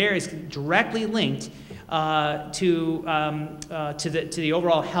 is directly linked to the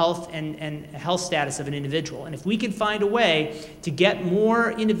overall health and health status of an individual. And if we can find a way to get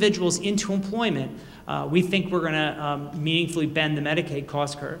more individuals into employment, we think we're going to meaningfully bend the Medicaid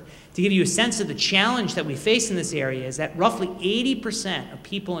cost curve. To give you a sense of the challenge that we face in this area is that roughly 80% of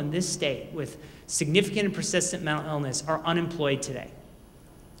people in this state with significant and persistent mental illness are unemployed today.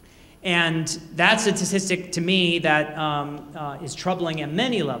 And that's a statistic to me that is troubling at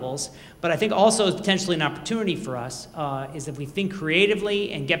many levels, but I think also is potentially an opportunity for us, is if we think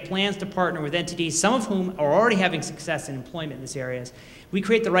creatively and get plans to partner with entities, some of whom are already having success in employment in these areas. We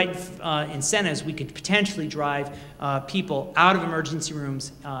create the right incentives, we could potentially drive people out of emergency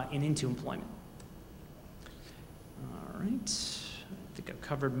rooms and into employment. All right. I think I've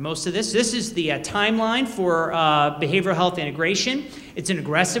covered most of this. This is the timeline for behavioral health integration. It's an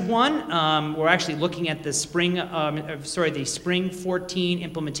aggressive one. We're actually looking at the spring 14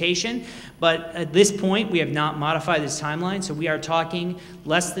 implementation, but at this point we have not modified this timeline, so we are talking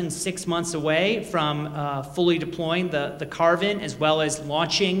less than 6 months away from fully deploying the carve-in as well as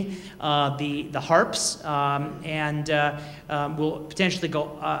launching the HARPs, and we'll potentially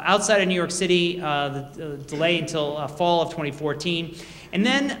go outside of New York City, the delay until fall of 2014. And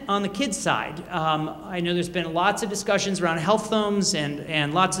then on the kids side, I know there's been lots of discussions around health homes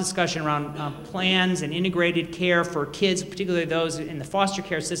and lots of discussion around plans and integrated care for kids, particularly those in the foster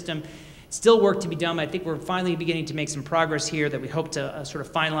care system. Still work to be done. I think we're finally beginning to make some progress here that we hope to sort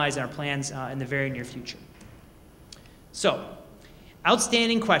of finalize in our plans in the very near future. So,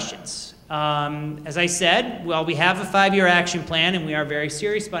 outstanding questions. As I said, well, we have a 5-year action plan, and we are very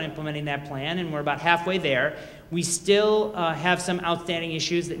serious about implementing that plan, and we're about halfway there. We still have some outstanding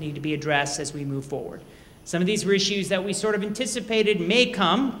issues that need to be addressed as we move forward. Some of these were issues that we sort of anticipated may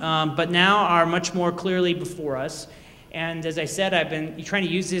come, but now are much more clearly before us. And as I said, I've been trying to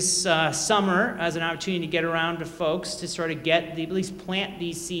use this summer as an opportunity to get around to folks to sort of at least plant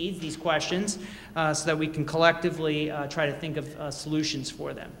these seeds, these questions, so that we can collectively try to think of solutions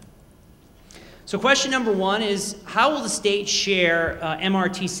for them. So question number one is, how will the state share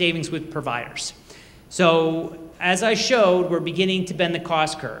MRT savings with providers? So as I showed, we're beginning to bend the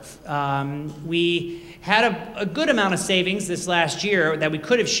cost curve. We had a good amount of savings this last year that we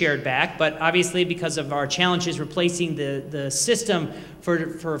could have shared back, but obviously because of our challenges replacing the system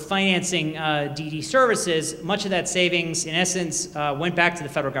for financing DD services, much of that savings, in essence, went back to the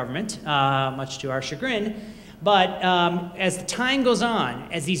federal government, much to our chagrin. But as the time goes on,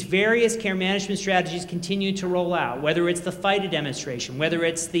 as these various care management strategies continue to roll out, whether it's the FIDA demonstration, whether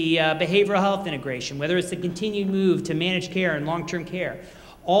it's the behavioral health integration, whether it's the continued move to managed care and long-term care,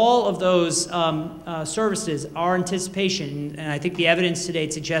 all of those services, our anticipation, and I think the evidence today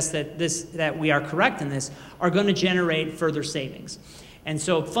suggests that we are correct in this, are going to generate further savings. And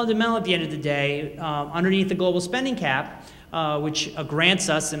so fundamentally at the end of the day, underneath the global spending cap, which grants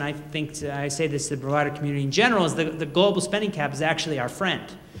us, and I think I say this to the provider community in general, is the global spending cap is actually our friend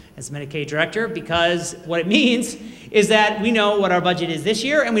as Medicaid director, because what it means is that we know what our budget is this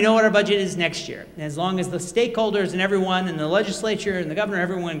year and we know what our budget is next year. And as long as the stakeholders and everyone and the legislature and the governor,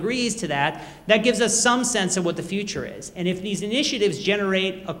 everyone agrees to that, that gives us some sense of what the future is. And if these initiatives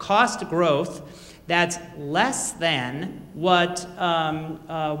generate a cost growth that's less than what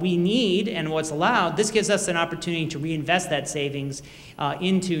we need and what's allowed, this gives us an opportunity to reinvest that savings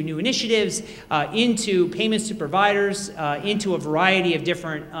into new initiatives, into payments to providers, into a variety of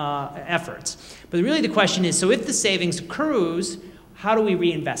different efforts. But really the question is, so if the savings accrues, how do we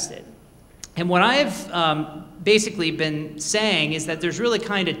reinvest it? And what I've basically been saying is that there's really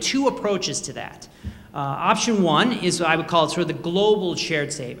kind of two approaches to that. Option one is what I would call sort of the global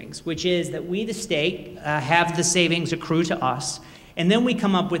shared savings, which is that we, the state, have the savings accrue to us, and then we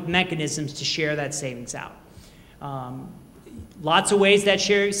come up with mechanisms to share that savings out. Lots of ways that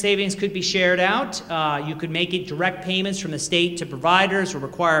savings could be shared out. You could make it direct payments from the state to providers, or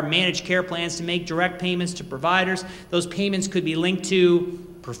require managed care plans to make direct payments to providers. Those payments could be linked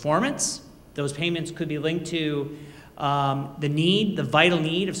to performance. Those payments could be linked to the vital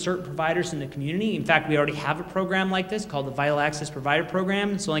need of certain providers in the community. In fact, we already have a program like this called the Vital Access Provider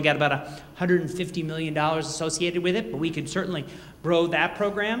Program. It's only got about $150 million associated with it, but we could certainly grow that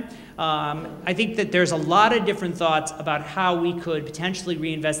program. I think that there's a lot of different thoughts about how we could potentially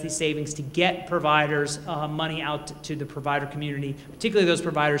reinvest these savings to get providers money out to the provider community, particularly those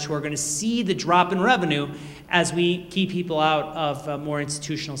providers who are going to see the drop in revenue as we keep people out of more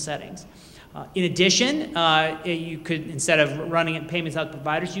institutional settings. In addition, you could, instead of running payments out to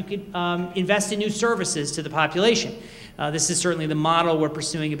providers, you could invest in new services to the population. This is certainly the model we're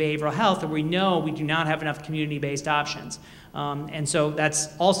pursuing in behavioral health, and we know we do not have enough community-based options. And so that's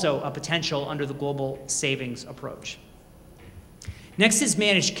also a potential under the global savings approach. Next is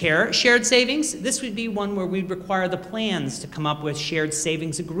managed care shared savings. This would be one where we'd require the plans to come up with shared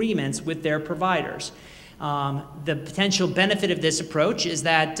savings agreements with their providers. The potential benefit of this approach is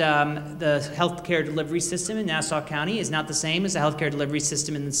that the healthcare delivery system in Nassau County is not the same as the healthcare delivery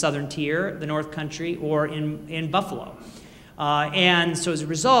system in the southern tier, the North Country, or in Buffalo. And so as a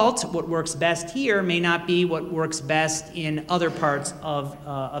result, what works best here may not be what works best in other parts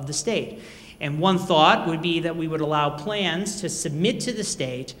of the state. And one thought would be that we would allow plans to submit to the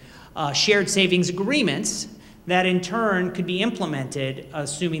state shared savings agreements that in turn could be implemented,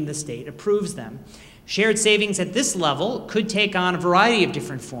 assuming the state approves them. Shared savings at this level could take on a variety of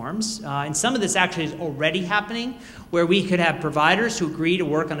different forms, and some of this actually is already happening, where we could have providers who agree to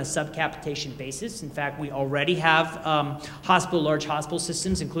work on a sub-capitation basis. In fact, we already have large hospital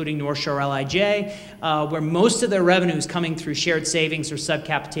systems, including North Shore LIJ, where most of their revenue is coming through shared savings or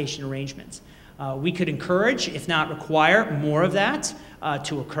sub-capitation arrangements. We could encourage, if not require, more of that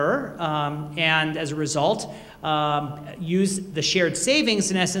to occur, and as a result, use the shared savings,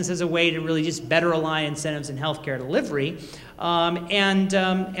 in essence, as a way to really just better align incentives in healthcare delivery,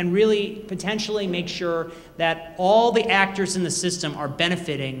 and really potentially make sure that all the actors in the system are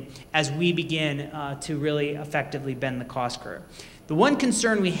benefiting as we begin to really effectively bend the cost curve. The one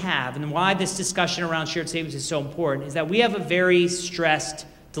concern we have, and why this discussion around shared savings is so important, is that we have a very stressed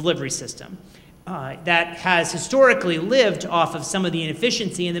delivery system that has historically lived off of some of the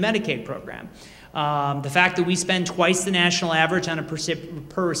inefficiency in the Medicaid program. The fact that we spend twice the national average on a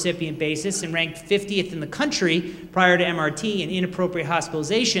per recipient basis and ranked 50th in the country prior to MRT in inappropriate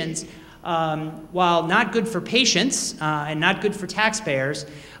hospitalizations, while not good for patients and not good for taxpayers,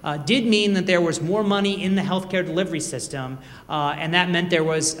 did mean that there was more money in the healthcare delivery system, and that meant there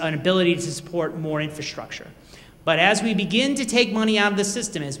was an ability to support more infrastructure. But as we begin to take money out of the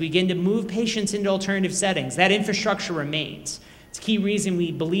system, as we begin to move patients into alternative settings, that infrastructure remains. It's a key reason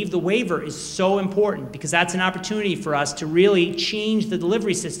we believe the waiver is so important, because that's an opportunity for us to really change the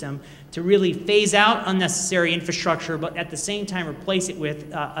delivery system, to really phase out unnecessary infrastructure, but at the same time replace it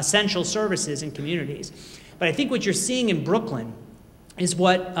with essential services in communities. But I think what you're seeing in Brooklyn is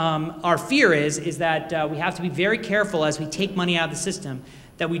what our fear is that we have to be very careful as we take money out of the system,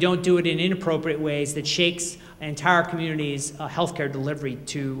 that we don't do it in inappropriate ways that shakes an entire community's healthcare delivery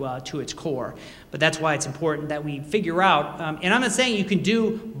to its core. But that's why it's important that we figure out, and I'm not saying you can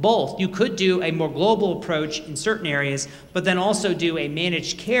do both. You could do a more global approach in certain areas, but then also do a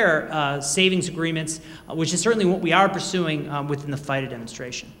managed care savings agreements, which is certainly what we are pursuing within the FIDA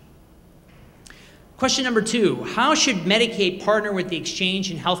demonstration. Question number 2, how should Medicaid partner with the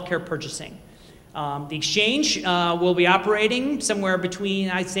exchange in healthcare purchasing? The exchange will be operating somewhere between,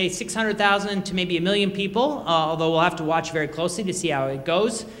 I'd say, 600,000 to maybe 1 million people, although we'll have to watch very closely to see how it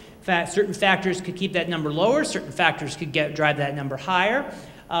goes. Certain factors could keep that number lower, certain factors could drive that number higher,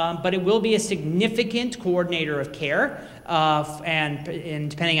 but it will be a significant coordinator of care, and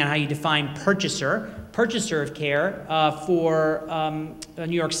depending on how you define purchaser of care for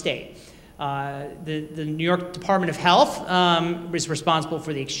New York State. The New York Department of Health is responsible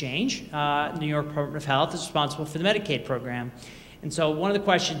for the exchange. The New York Department of Health is responsible for the Medicaid program. And so one of the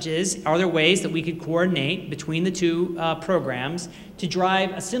questions is, are there ways that we could coordinate between the two programs to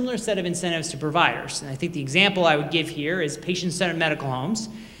drive a similar set of incentives to providers? And I think the example I would give here is patient-centered medical homes.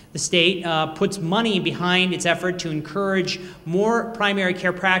 The state puts money behind its effort to encourage more primary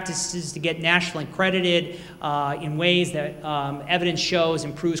care practices to get nationally accredited in ways that evidence shows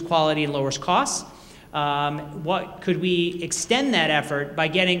improves quality and lowers costs. What could we extend that effort by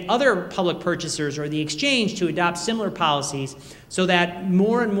getting other public purchasers or the exchange to adopt similar policies so that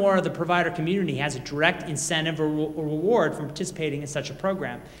more and more of the provider community has a direct incentive or reward from participating in such a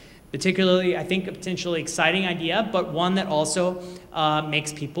program? Particularly, I think, a potentially exciting idea, but one that also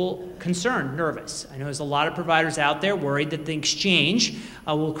makes people concerned, nervous. I know there's a lot of providers out there worried that the exchange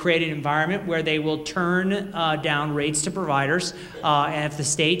will create an environment where they will turn down rates to providers, and if the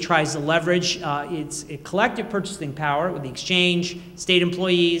state tries to leverage its collective purchasing power with the exchange, state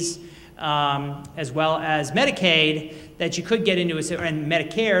employees, as well as Medicaid, that you could get into and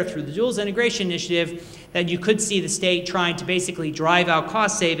Medicare through the duals integration initiative, that you could see the state trying to basically drive out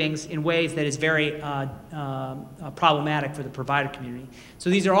cost savings in ways that is very problematic for the provider community.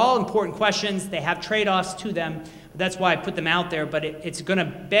 So these are all important questions. They have trade-offs to them. That's why I put them out there, but it's going to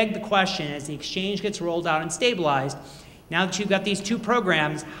beg the question as the exchange gets rolled out and stabilized. Now that you've got these two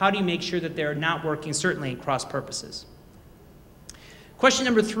programs, how do you make sure that they're not working certainly across purposes? Question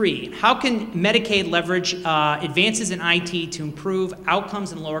number 3, how can Medicaid leverage advances in IT to improve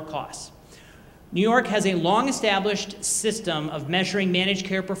outcomes and lower costs? New York has a long-established system of measuring managed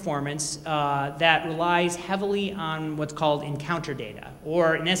care performance that relies heavily on what's called encounter data,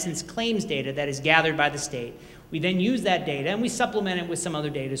 or in essence, claims data that is gathered by the state. We then use that data and we supplement it with some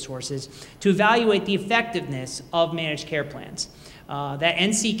other data sources to evaluate the effectiveness of managed care plans. That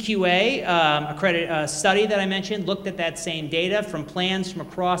NCQA study that I mentioned looked at that same data from plans from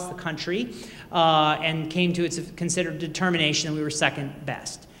across the country and came to its considered determination that we were second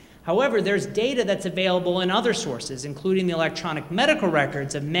best. However, there's data that's available in other sources, including the electronic medical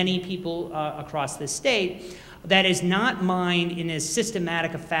records of many people across this state, that is not mined in as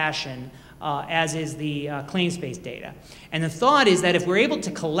systematic a fashion as is the claims-based data. And the thought is that if we're able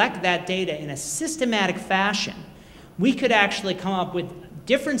to collect that data in a systematic fashion, we could actually come up with a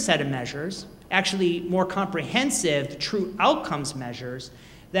different set of measures, actually more comprehensive true outcomes measures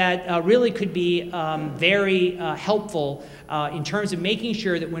that really could be very helpful in terms of making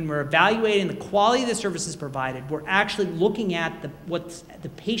sure that when we're evaluating the quality of the services provided, we're actually looking at what's the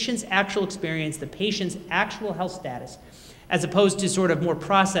patient's actual experience, the patient's actual health status, as opposed to sort of more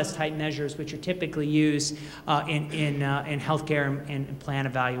process-type measures, which are typically used in healthcare and plan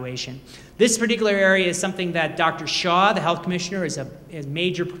evaluation. This particular area is something that Dr. Shaw, the health commissioner, is a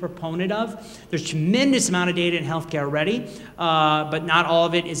major proponent of. There's a tremendous amount of data in healthcare already, but not all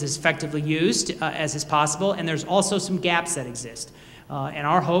of it is as effectively used as is possible, and there's also some gaps that exist. And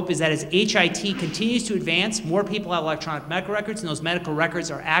our hope is that as HIT continues to advance, more people have electronic medical records, and those medical records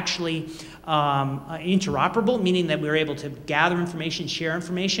are actually interoperable, meaning that we're able to gather information, share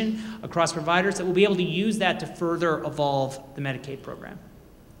information across providers, that we'll be able to use that to further evolve the Medicaid program.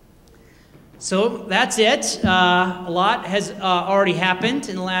 So that's it. A lot has already happened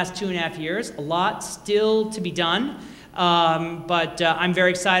in the last 2.5 years. A lot still to be done. But I'm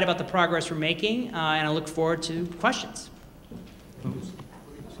very excited about the progress we're making, and I look forward to questions.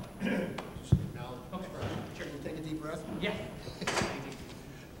 Take a deep breath. Yeah.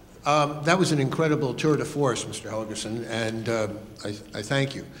 That was an incredible tour de force, Mr. Helgerson, and I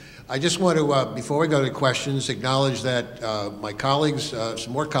thank you. I just want to, before we go to questions, acknowledge that my colleagues,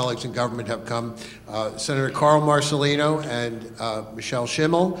 some more colleagues in government have come. Senator Carl Marcelino and Michelle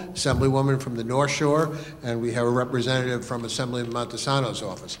Schimmel, Assemblywoman from the North Shore, and we have a representative from Assemblyman Montesano's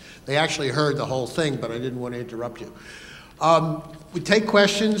office. They actually heard the whole thing, but I didn't want to interrupt you. We take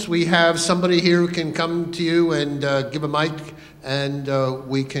questions. We have somebody here who can come to you and give a mic, and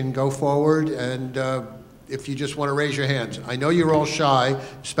we can go forward. And if you just want to raise your hands. I know you're all shy,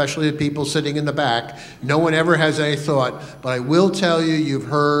 especially the people sitting in the back. No one ever has any thought, but I will tell you, you've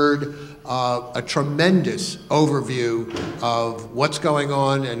heard a tremendous overview of what's going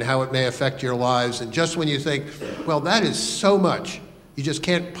on and how it may affect your lives. And just when you think, well, that is so much, you just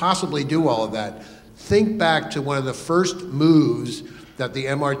can't possibly do all of that. Think back to one of the first moves that the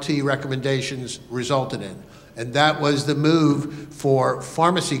MRT recommendations resulted in, and that was the move for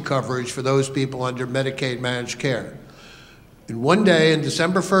pharmacy coverage for those people under Medicaid managed care. In one day, in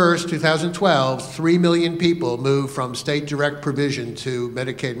December 1st, 2012, 3 million people moved from state direct provision to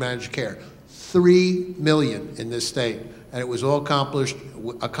Medicaid managed care. 3 million in this state, and it was all accomplished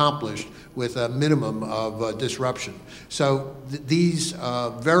with a minimum of disruption. So these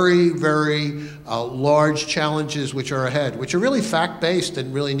very, very large challenges which are ahead, which are really fact-based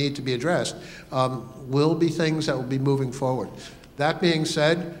and really need to be addressed, will be things that will be moving forward. That being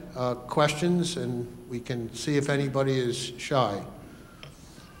said, questions, and we can see if anybody is shy.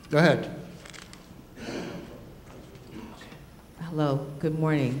 Go ahead. Hello, good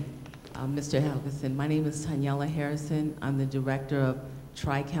morning, Mr. Helgerson. My name is Tanyella Harrison. I'm the director of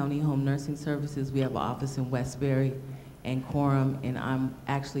Tri-County Home Nursing Services. We have an office in Westbury and Quorum, and I'm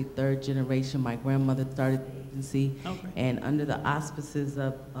actually third generation. My grandmother started the agency, and under the auspices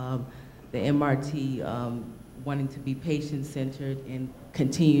of the MRT wanting to be patient-centered and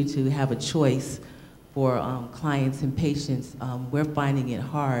continue to have a choice for clients and patients, we're finding it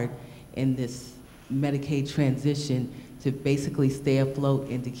hard in this Medicaid transition to basically stay afloat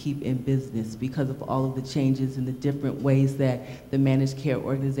and to keep in business because of all of the changes and the different ways that the managed care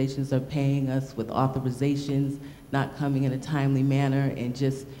organizations are paying us with authorizations not coming in a timely manner and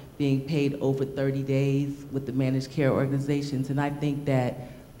just being paid over 30 days with the managed care organizations. And I think that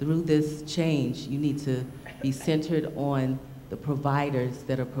through this change, you need to be centered on the providers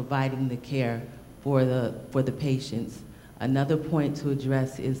that are providing the care for the patients. Another point to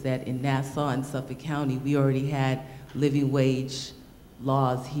address is that in Nassau and Suffolk County, we already had living wage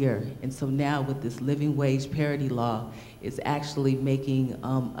laws here. And so now with this living wage parity law, it's actually making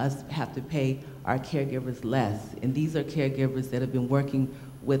us have to pay our caregivers less. And these are caregivers that have been working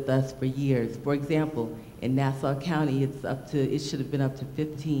with us for years. For example, in Nassau County, it should have been up to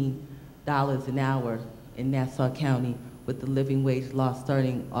 $15 an hour in Nassau County with the living wage law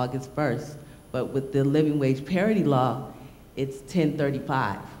starting August 1st. But with the living wage parity law, it's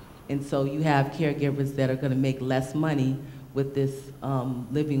 $10.35. And so you have caregivers that are going to make less money with this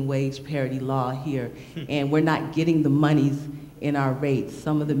living wage parity law here. And we're not getting the monies in our rates.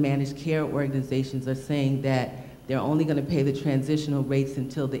 Some of the managed care organizations are saying that they're only going to pay the transitional rates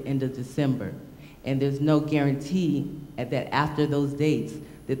until the end of December. And there's no guarantee that after those dates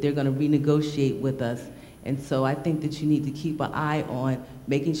that they're going to renegotiate with us. And so I think that you need to keep an eye on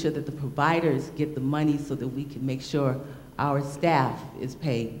making sure that the providers get the money so that we can make sure our staff is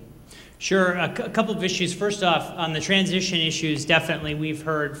paid. Sure, a couple of issues. First off, on the transition issues, definitely we've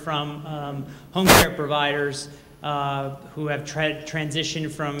heard from home care providers who have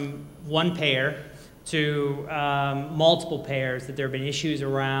transitioned from one payer to multiple payers, that there have been issues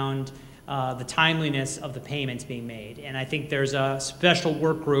around the timeliness of the payments being made. And I think there's a special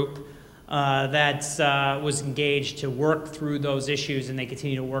work group that was engaged to work through those issues, and they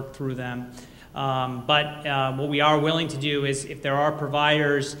continue to work through them. But what we are willing to do is, if there are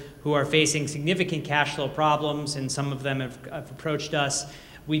providers who are facing significant cash flow problems, and some of them have approached us,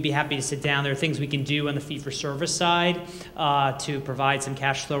 we'd be happy to sit down. There are things we can do on the fee-for-service side to provide some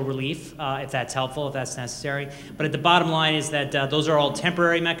cash flow relief, if that's helpful, if that's necessary. But at the bottom line is that those are all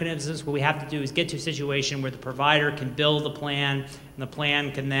temporary mechanisms. What we have to do is get to a situation where the provider can bill the plan, and the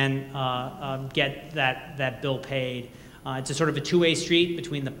plan can then get that bill paid. It's a sort of a two-way street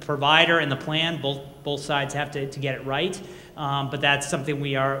between the provider and the plan. Both sides have to get it right. But that's something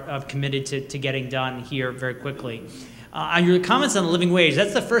we are committed to getting done here very quickly. On your comments on the living wage,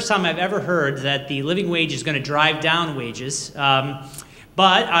 that's the first time I've ever heard that the living wage is going to drive down wages. But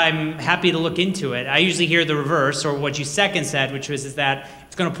I'm happy to look into it. I usually hear the reverse, or what you second said, which was that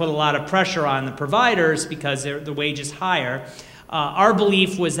it's going to put a lot of pressure on the providers because the wage is higher. Our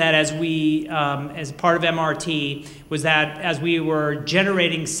belief was that as part of MRT, was that as we were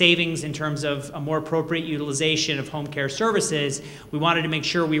generating savings in terms of a more appropriate utilization of home care services, we wanted to make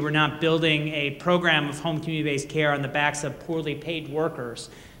sure we were not building a program of home community-based care on the backs of poorly paid workers.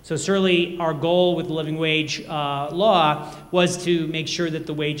 So certainly our goal with the living wage law was to make sure that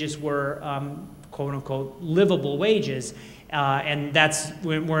the wages were quote-unquote livable wages. And that's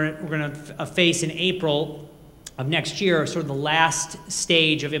we're going to face in April of next year, sort of the last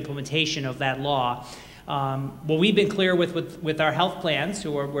stage of implementation of that law. What we've been clear with our health plans,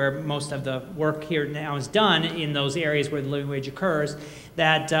 where most of the work here now is done in those areas where the living wage occurs,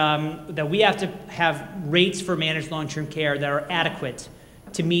 that we have to have rates for managed long-term care that are adequate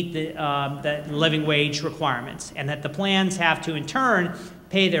to meet the living wage requirements, and that the plans have to, in turn,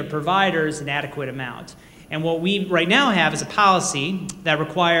 pay their providers an adequate amount. And what we right now have is a policy that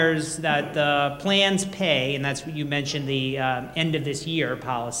requires that the plans pay, and that's what you mentioned, the end of this year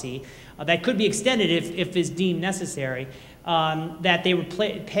policy, that could be extended if it's deemed necessary, that they would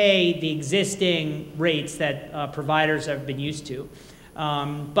pay the existing rates that providers have been used to.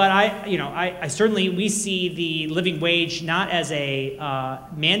 But I certainly, we see the living wage not as a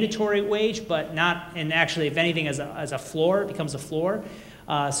mandatory wage, but not, and actually, if anything, as a floor. It becomes a floor.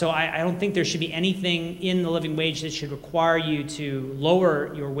 So I don't think there should be anything in the living wage that should require you to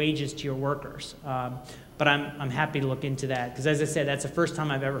lower your wages to your workers. But I'm happy to look into that, because as I said, that's the first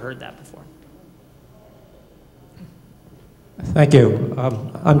time I've ever heard that before. Thank you.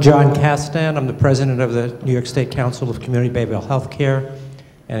 I'm John Castan. I'm the president of the New York State Council of Community Behavioral Health Care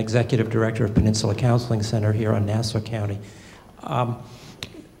and executive director of Peninsula Counseling Center here on Nassau County.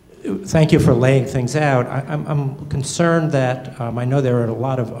 Thank you for laying things out. I'm concerned that I know there are a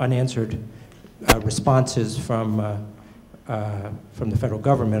lot of unanswered responses from the federal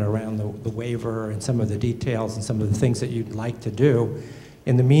government around the waiver and some of the details and some of the things that you'd like to do.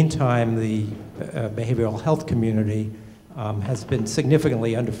 In the meantime, the behavioral health community has been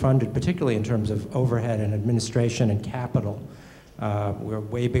significantly underfunded, particularly in terms of overhead and administration and capital. We're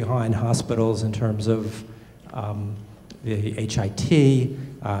way behind hospitals in terms of the HIT,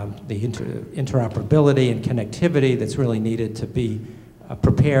 the interoperability and connectivity that's really needed to be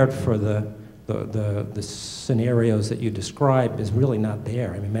prepared for the scenarios that you described is really not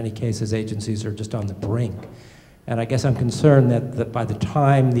there. I mean, in many cases, agencies are just on the brink. And I guess I'm concerned that by the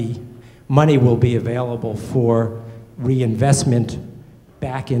time the money will be available for reinvestment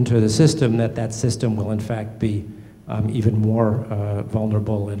back into the system, that system will in fact be even more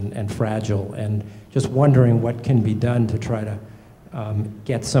vulnerable and fragile. And just wondering what can be done to try to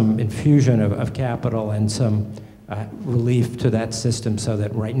get some infusion of capital and some relief to that system, so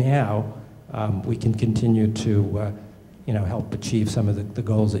that right now we can continue to help achieve some of the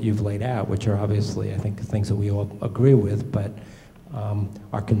goals that you've laid out, which are obviously, I think, things that we all agree with, but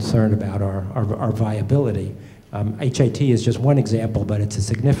are concerned about our viability. HIT is just one example, but it's a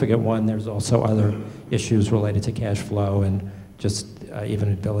significant one. There's also other issues related to cash flow and just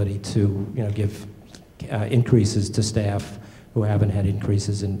even ability to give increases to staff who haven't had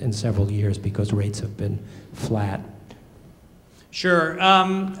increases in several years because rates have been flat. Sure.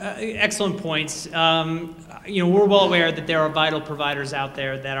 Excellent points. We're well aware that there are vital providers out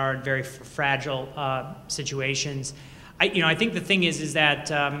there that are in very fragile situations. I think the thing is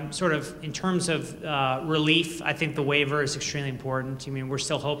that sort of in terms of relief, I think the waiver is extremely important. I mean, we're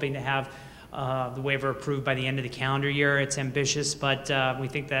still hoping to have the waiver approved by the end of the calendar year. It's ambitious, but we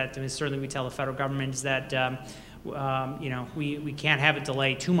think that, certainly we tell the federal government is that we can't have it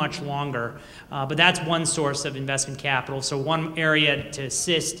delay too much longer. But that's one source of investment capital. So one area to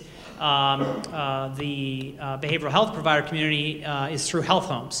assist the behavioral health provider community is through health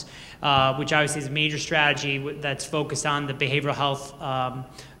homes, which obviously is a major strategy that's focused on the behavioral health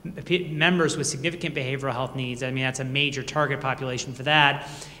members with significant behavioral health needs. I mean, that's a major target population for that.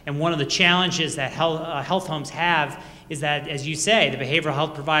 And one of the challenges that health homes have is that, as you say, the behavioral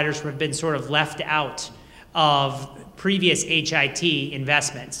health providers have been sort of left out of previous HIT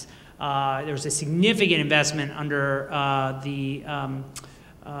investments. There was a significant investment under the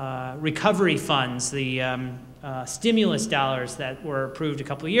recovery funds, the stimulus dollars that were approved a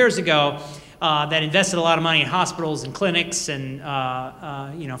couple of years ago that invested a lot of money in hospitals and clinics and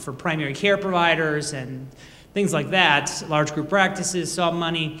for primary care providers and things like that. Large group practices saw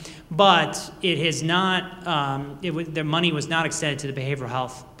money, but it has not. The money was not extended to the behavioral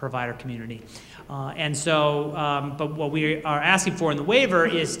health provider community. But what we are asking for in the waiver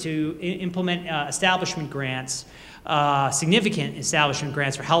is to implement establishment grants, significant establishment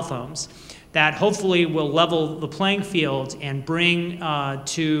grants for health homes that hopefully will level the playing field and bring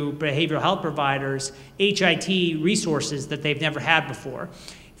to behavioral health providers HIT resources that they've never had before.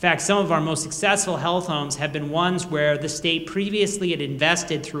 In fact, some of our most successful health homes have been ones where the state previously had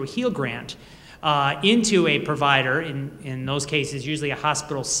invested through a HEAL grant into a provider, in those cases usually a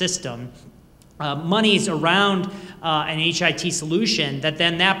hospital system, monies around an HIT solution that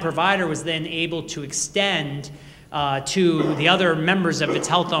then that provider was then able to extend to the other members of its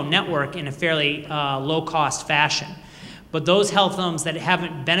health home network in a fairly low-cost fashion. But those health homes that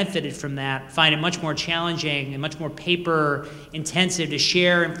haven't benefited from that find it much more challenging and much more paper-intensive to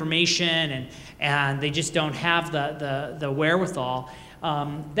share information, and they just don't have the wherewithal.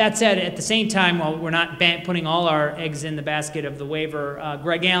 That said, at the same time, while we're not putting all our eggs in the basket of the waiver,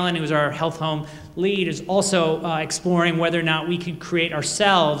 Greg Allen, who's our health home lead, is also exploring whether or not we can create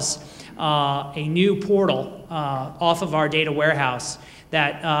ourselves a new portal off of our data warehouse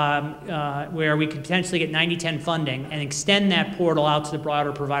that where we could potentially get 90/10 funding and extend that portal out to the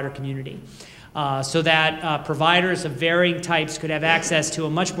broader provider community. So that providers of varying types could have access to a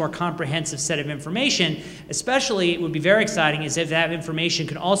much more comprehensive set of information. Especially, it would be very exciting is if that information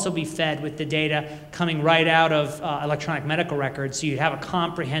could also be fed with the data coming right out of electronic medical records, so you'd have a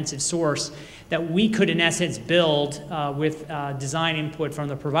comprehensive source that we could, in essence, build with design input from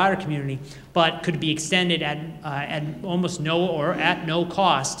the provider community, but could be extended at almost no or at no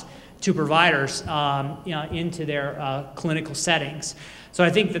cost to providers into their clinical settings. So I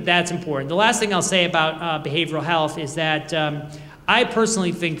think that that's important. The last thing I'll say about behavioral health is that I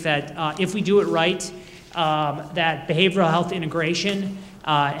personally think that if we do it right, that behavioral health integration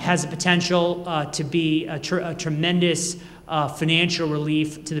has the potential to be a tremendous financial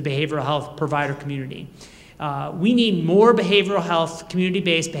relief to the behavioral health provider community. We need more behavioral health,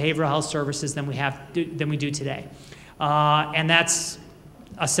 community-based behavioral health services than we do today. And that's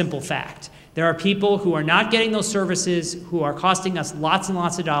a simple fact. There are people who are not getting those services, who are costing us lots and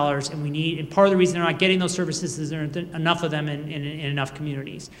lots of dollars, and part of the reason they're not getting those services is there aren't enough of them in enough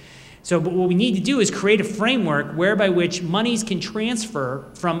communities. So but what we need to do is create a framework whereby which monies can transfer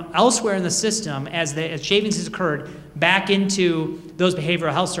from elsewhere in the system as shavings has occurred back into those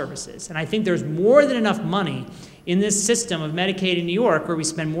behavioral health services. And I think there's more than enough money in this system of Medicaid in New York, where we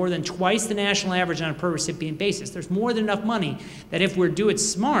spend more than twice the national average on a per recipient basis. There's more than enough money that if we do it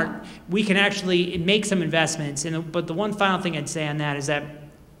smart, we can actually make some investments. But the one final thing I'd say on that is that,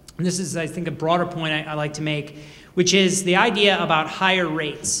 and this is, I think, a broader point I like to make, which is the idea about higher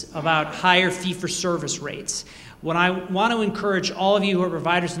rates, about higher fee-for-service rates. What I want to encourage all of you who are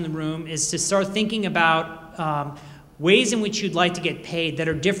providers in the room is to start thinking about ways in which you'd like to get paid that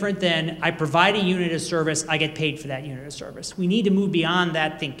are different than I provide a unit of service, I get paid for that unit of service. We need to move beyond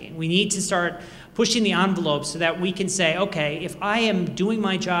that thinking. We need to start pushing the envelope so that we can say, okay, if I am doing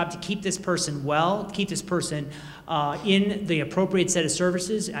my job to keep this person well, keep this person in the appropriate set of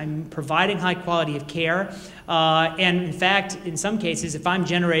services, I'm providing high quality of care, and in fact, in some cases, if I'm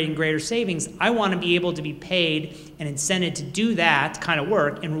generating greater savings, I want to be able to be paid and incented to do that kind of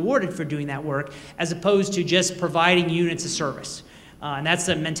work and rewarded for doing that work, as opposed to just providing units of service. And that's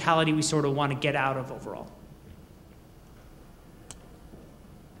the mentality we sort of want to get out of overall.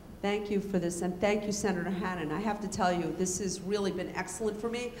 Thank you for this, and thank you, Senator Hannon. I have to tell you, this has really been excellent for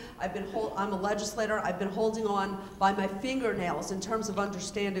me. I'm a legislator. I've been holding on by my fingernails in terms of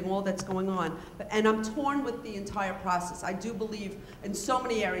understanding all that's going on, and I'm torn with the entire process. I do believe in so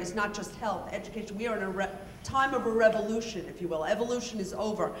many areas, not just health, education. We are in a time of a revolution, if you will. Evolution is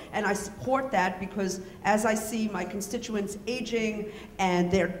over, and I support that because as I see my constituents aging and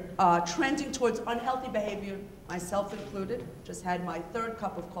they're trending towards unhealthy behavior, myself included, just had my third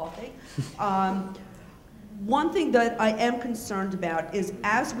cup of coffee. One thing that I am concerned about is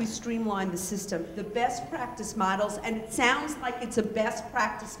as we streamline the system, the best practice models, and it sounds like it's a best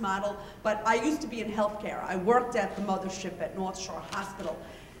practice model, but I used to be in healthcare. I worked at the mothership at North Shore Hospital.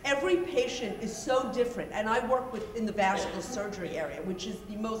 Every patient is so different, and I work in the vascular surgery area, which is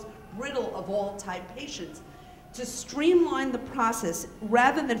the most brittle of all type patients. To streamline the process,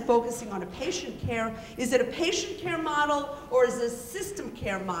 rather than focusing on a patient care, is it a patient care model or is it a system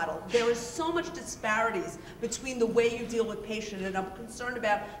care model? There is so much disparities between the way you deal with patients, and I'm concerned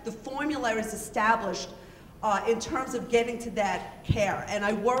about the formularies established in terms of getting to that care. And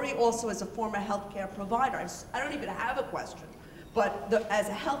I worry also as a former healthcare provider, I don't even have a question, but as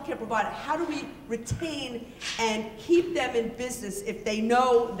a healthcare provider, how do we retain and keep them in business if they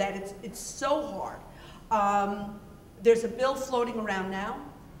know that it's so hard? There's a bill floating around now,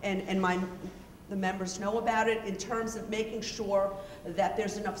 and the members know about it, in terms of making sure that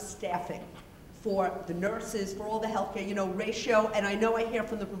there's enough staffing for the nurses, for all the healthcare, ratio. And I know I hear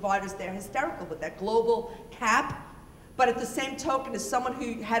from the providers they're hysterical with that global cap. But at the same token, as someone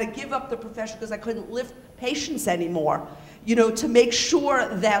who had to give up the profession because I couldn't lift patients anymore, to make sure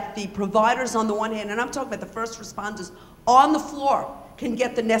that the providers on the one hand, and I'm talking about the first responders on the floor, can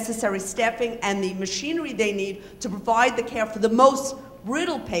get the necessary staffing and the machinery they need to provide the care for the most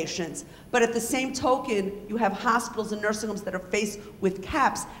brittle patients. But at the same token, you have hospitals and nursing homes that are faced with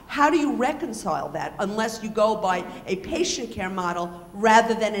caps. How do you reconcile that unless you go by a patient care model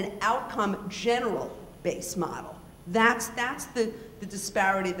rather than an outcome general-based model? That's the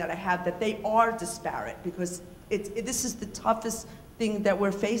disparity that I have, that they are disparate, because this is the toughest thing that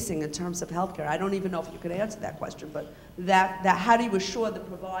we're facing in terms of healthcare. I don't even know if you could answer that question, but that how do you assure the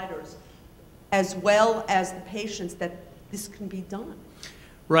providers as well as the patients that this can be done?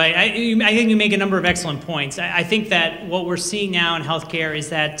 Right. I think you make a number of excellent points. I think that what we're seeing now in healthcare is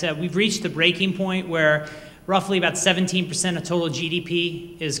that we've reached the breaking point where roughly about 17% of total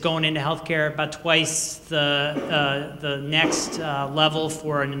GDP is going into healthcare, about twice the next level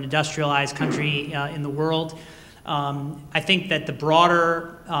for an industrialized country in the world. I think that the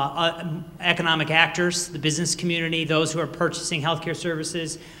broader economic actors, the business community, those who are purchasing healthcare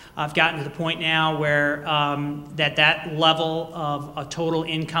services, have gotten to the point now where that level of total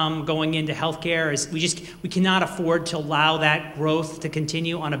income going into healthcare is we cannot afford to allow that growth to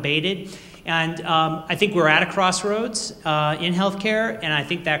continue unabated. And I think we're at a crossroads in healthcare, and I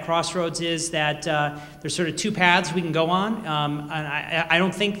think that crossroads is that there's sort of two paths we can go on. And I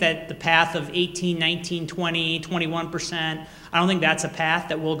don't think that the path of 18, 19, 20, 21%, I don't think that's a path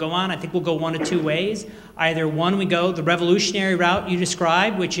that we'll go on. I think we'll go one of two ways. Either one, we go the revolutionary route you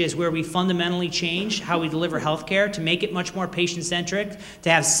described, which is where we fundamentally change how we deliver healthcare to make it much more patient-centric, to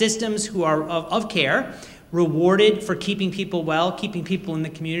have systems who are of care, rewarded for keeping people well, keeping people in the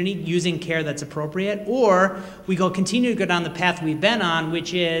community, using care that's appropriate, or we continue to go down the path we've been on,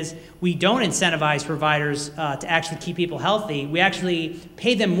 which is we don't incentivize providers to actually keep people healthy. We actually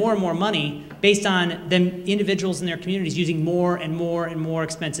pay them more and more money based on them individuals in their communities using more and more and more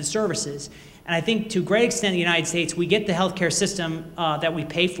expensive services. And I think to a great extent in the United States, we get the healthcare system that we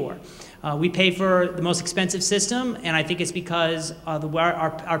pay for. We pay for the most expensive system, and I think it's because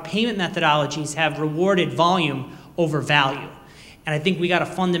our payment methodologies have rewarded volume over value. And I think we got to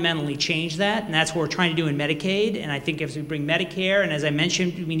fundamentally change that, and that's what we're trying to do in Medicaid. And I think as we bring Medicare, and as I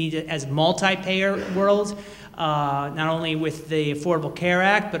mentioned, we need to, as multi-payer world, not only with the Affordable Care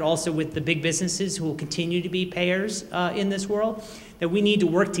Act, but also with the big businesses who will continue to be payers in this world, that we need to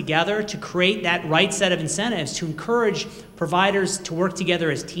work together to create that right set of incentives to encourage providers to work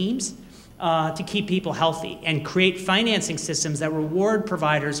together as teams, to keep people healthy and create financing systems that reward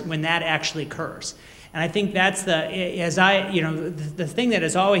providers when that actually occurs. And I think that's the thing that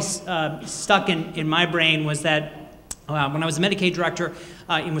has always stuck in my brain was that when I was a Medicaid director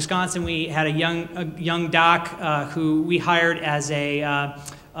in Wisconsin, we had a young doc who we hired as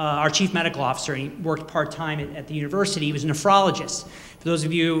our chief medical officer. He worked part-time at the university. He was a nephrologist. For those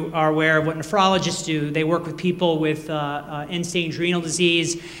of you who are aware of what nephrologists do, they work with people with end-stage renal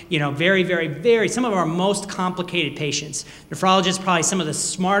disease, very, very, very, some of our most complicated patients. Nephrologists, probably some of the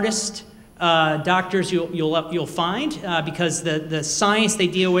smartest doctors you'll find because the science they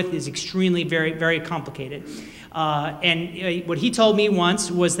deal with is extremely very complicated. And what he told me once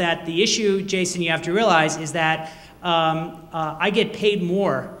was that the issue, Jason, you have to realize is that I get paid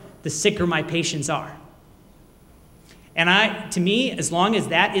more the sicker my patients are. And to me, as long as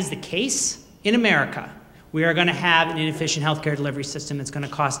that is the case in America, we are going to have an inefficient healthcare delivery system that's going to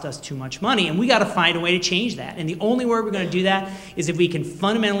cost us too much money, and we got to find a way to change that. And the only way we're going to do that is if we can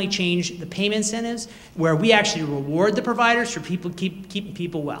fundamentally change the payment incentives, where we actually reward the providers for keeping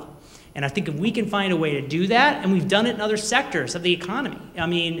people well. And I think if we can find a way to do that, and we've done it in other sectors of the economy, I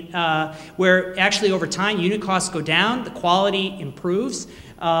mean, where actually over time unit costs go down, the quality improves,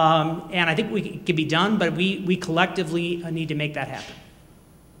 and I think it can be done, but we collectively need to make that happen.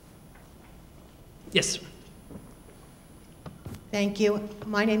 Yes. Thank you.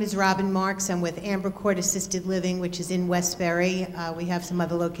 My name is Robin Marks. I'm with Amber Court Assisted Living, which is in Westbury. We have some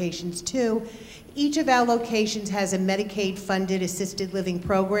other locations too. Each of our locations has a Medicaid-funded assisted living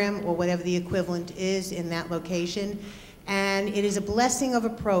program, or whatever the equivalent is in that location. And it is a blessing of a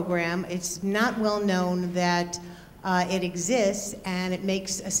program. It's not well known that it exists, and it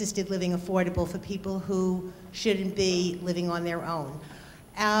makes assisted living affordable for people who shouldn't be living on their own.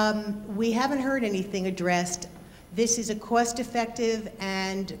 We haven't heard anything addressed. This is a cost-effective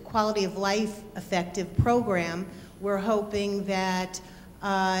and quality-of-life effective program. We're hoping that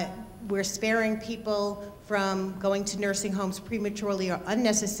we're sparing people from going to nursing homes prematurely or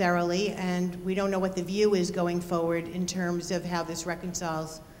unnecessarily, and we don't know what the view is going forward in terms of how this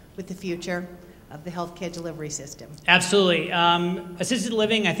reconciles with the future of the healthcare delivery system. Absolutely. Assisted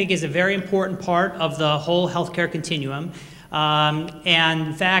living, I think, is a very important part of the whole healthcare continuum. And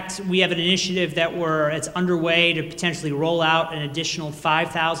in fact, we have an initiative it's underway to potentially roll out an additional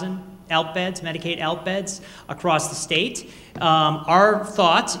 5,000 ALP beds, Medicaid ALP beds across the state. Our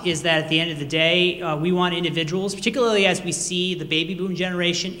thought is that at the end of the day, we want individuals, particularly as we see the baby boom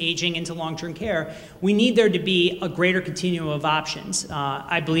generation aging into long-term care, we need there to be a greater continuum of options.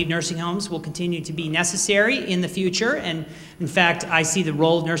 I believe nursing homes will continue to be necessary in the future, and in fact, I see the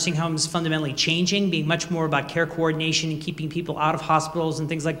role of nursing homes fundamentally changing, being much more about care coordination and keeping people out of hospitals and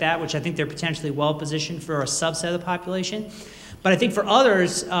things like that, which I think they're potentially well positioned for a subset of the population. But I think for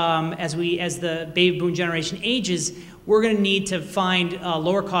others, as the baby boom generation ages, we're going to need to find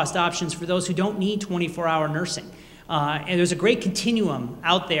lower cost options for those who don't need 24-hour nursing. And there's a great continuum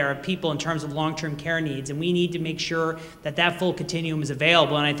out there of people in terms of long-term care needs, and we need to make sure that that full continuum is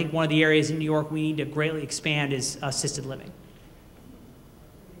available. And I think one of the areas in New York we need to greatly expand is assisted living.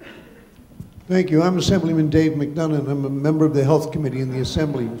 Thank you. I'm Assemblyman Dave McDonough. I'm a member of the Health Committee in the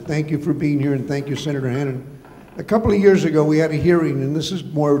Assembly. Thank you for being here, and thank you, Senator Hannon. A couple of years ago, we had a hearing, and this is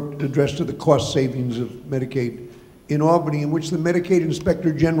more addressed to the cost savings of Medicaid in Albany, in which the Medicaid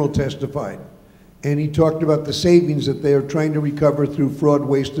Inspector General testified. And he talked about the savings that they are trying to recover through fraud,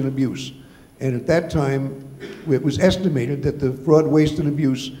 waste, and abuse. And at that time, it was estimated that the fraud, waste, and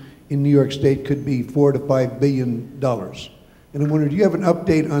abuse in New York State could be $4 to $5 billion. And I wonder, do you have an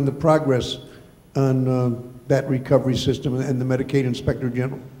update on the progress on that recovery system and the Medicaid Inspector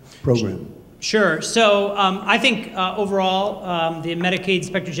General program? Sure. So I think overall the Medicaid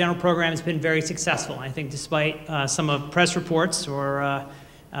Inspector General program has been very successful. I think despite some of press reports or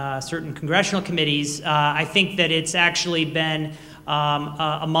certain congressional committees, I think that it's actually been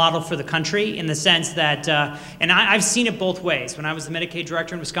a model for the country in the sense that, and I've seen it both ways. When I was the Medicaid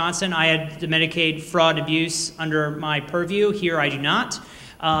director in Wisconsin, I had the Medicaid fraud abuse under my purview. Here I do not.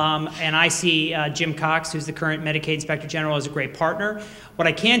 And I see Jim Cox, who's the current Medicaid Inspector General, as a great partner. What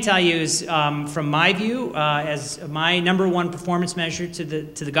I can tell you is, from my view, as my #1 performance measure to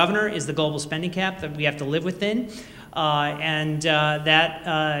the governor is the global spending cap that we have to live within.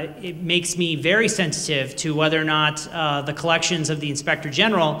 It makes me very sensitive to whether or not the collections of the Inspector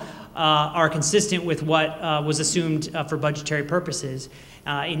General are consistent with what was assumed for budgetary purposes.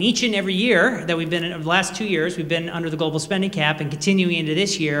 In each and every year that we've been in, the last 2 years, we've been under the global spending cap, and continuing into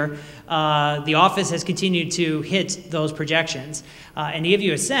this year, the office has continued to hit those projections. And to give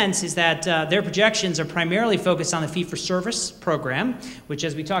you a sense is that their projections are primarily focused on the fee-for-service program, which,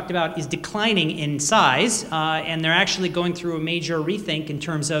 as we talked about, is declining in size, and they're actually going through a major rethink in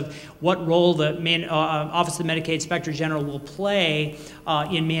terms of what role the Office of the Medicaid Inspector General will play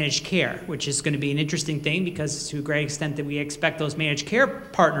in managed care, which is going to be an interesting thing because to a great extent that we expect those managed care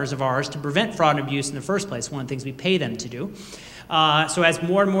partners of ours to prevent fraud and abuse in the first place, one of the things we pay them to do. So as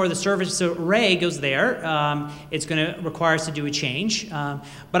more and more of the service array goes there, it's going to require us to do a change.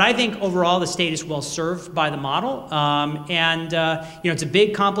 But I think overall the state is well served by the model. It's a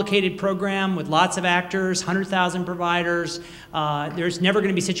big, complicated program with lots of actors, 100,000 providers. There's never going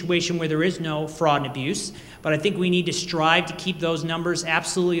to be a situation where there is no fraud and abuse. But I think we need to strive to keep those numbers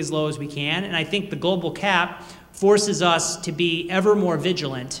absolutely as low as we can. And I think the global cap forces us to be ever more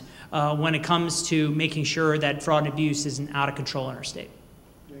vigilant when it comes to making sure that fraud and abuse isn't out of control in our state.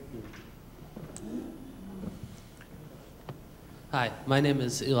 Thank you. Hi, my name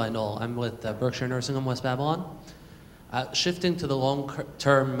is Eli Knoll. I'm with Berkshire Nursing Home West Babylon. Shifting to the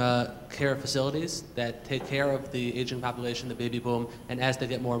long-term care facilities that take care of the aging population, the baby boom, and as they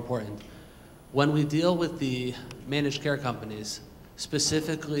get more important. When we deal with the managed care companies,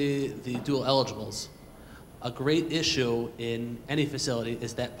 specifically the dual eligibles, a great issue in any facility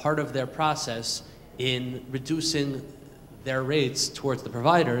is that part of their process in reducing their rates towards the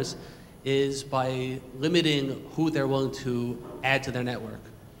providers is by limiting who they're willing to add to their network.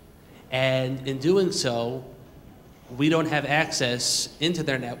 And in doing so, we don't have access into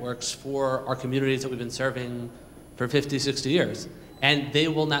their networks for our communities that we've been serving for 50, 60 years. And they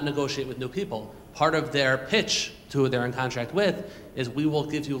will not negotiate with new people. Part of their pitch to who they're in contract with is we will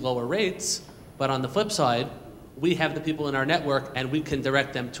give you lower rates, but on the flip side, we have the people in our network and we can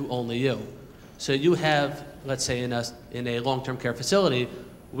direct them to only you. So you have, let's say in a long-term care facility,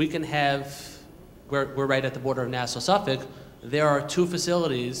 we can have, we're right at the border of Nassau, Suffolk, there are 2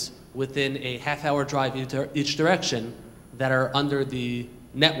 facilities within a half-hour drive each direction that are under the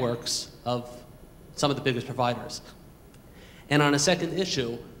networks of some of the biggest providers. And on a second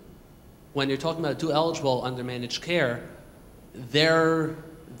issue, when you're talking about dual eligible under managed care, their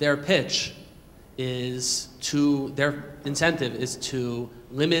pitch is their incentive is to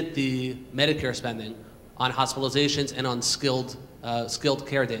limit the Medicare spending on hospitalizations and on skilled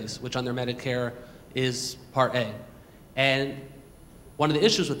care days, which under Medicare is Part A. And one of the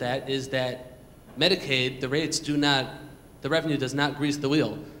issues with that is that Medicaid, the revenue does not grease the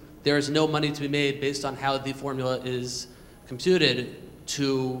wheel. There is no money to be made based on how the formula is computed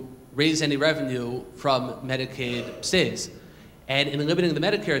to raise any revenue from Medicaid stays. And in limiting the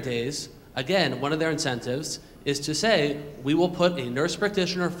Medicare days, again, one of their incentives is to say, we will put a nurse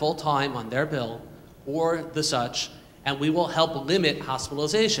practitioner full-time on their bill or the such, and we will help limit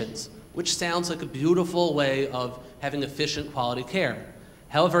hospitalizations, which sounds like a beautiful way of having efficient quality care.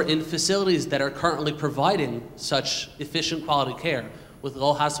 However, in facilities that are currently providing such efficient quality care with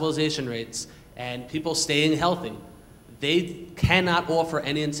low hospitalization rates and people staying healthy, they cannot offer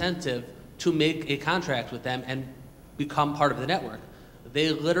any incentive to make a contract with them and become part of the network. They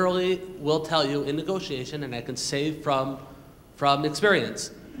literally will tell you in negotiation, and I can say from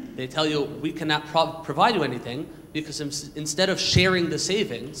experience, they tell you we cannot provide you anything because instead of sharing the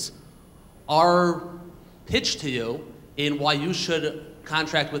savings, our pitch to you in why you should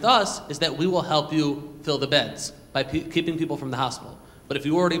contract with us is that we will help you fill the beds by keeping people from the hospital. But if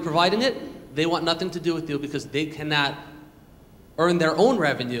you're already providing it, they want nothing to do with you because they cannot earn their own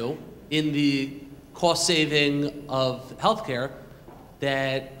revenue in the cost saving of healthcare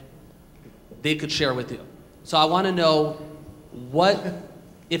that they could share with you. So I want to know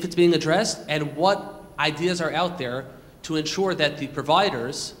if it's being addressed and what ideas are out there to ensure that the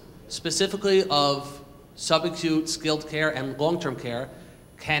providers, specifically of subacute, skilled care, and long-term care,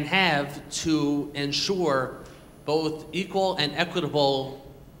 can have to ensure both equal and equitable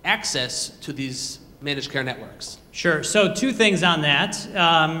access to these managed care networks. Sure. So 2 things on that.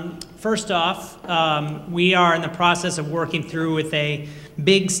 First off, we are in the process of working through with a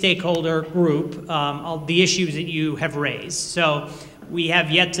big stakeholder group all the issues that you have raised. So we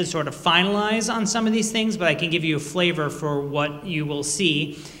have yet to sort of finalize on some of these things, but I can give you a flavor for what you will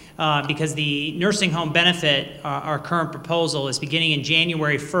see. Because the nursing home benefit, our current proposal is beginning in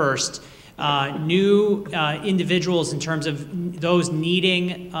January 1st. New individuals in terms of those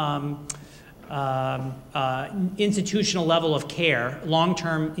needing institutional level of care,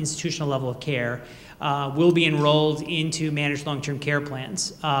 long-term institutional level of care, will be enrolled into managed long-term care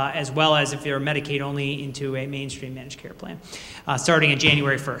plans, as well as if they're Medicaid only into a mainstream managed care plan, starting on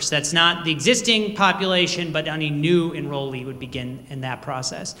January 1st. That's not the existing population, but any new enrollee would begin in that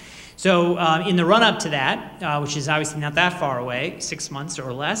process. So in the run-up to that, which is obviously not that far away, 6 months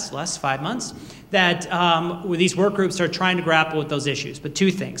or less, 5 months, that these work groups are trying to grapple with those issues. But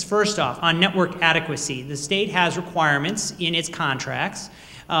 2 things. First off, on network adequacy, the state has requirements in its contracts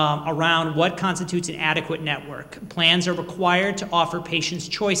around what constitutes an adequate network. Plans are required to offer patients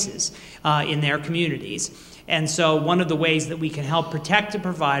choices in their communities. And so one of the ways that we can help protect the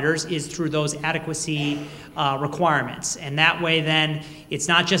providers is through those adequacy requirements. And that way then, it's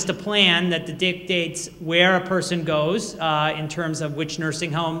not just a plan that dictates where a person goes in terms of which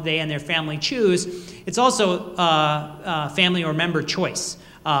nursing home they and their family choose. It's also family or member choice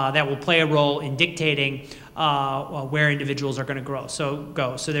that will play a role in dictating where individuals are going to go.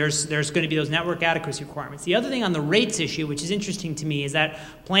 So there's going to be those network adequacy requirements. The other thing on the rates issue, which is interesting to me, is that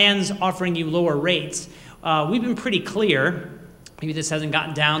plans offering you lower rates, we've been pretty clear. Maybe this hasn't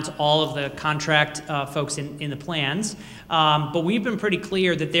gotten down to all of the contract folks in the plans, but we've been pretty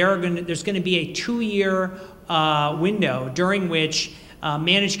clear that there's going to be a 2-year window during which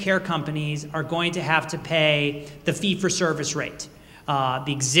managed care companies are going to have to pay the fee-for-service rate.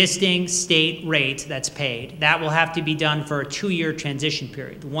 The existing state rate that's paid. That will have to be done for a 2-year transition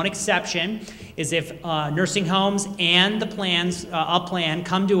period. The one exception is if nursing homes and the plans, a plan,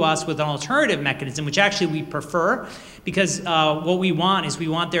 come to us with an alternative mechanism, which actually we prefer, because what we want is we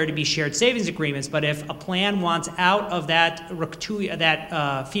want there to be shared savings agreements, but if a plan wants out of that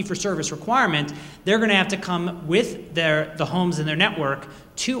fee-for-service requirement, they're going to have to come with the homes in their network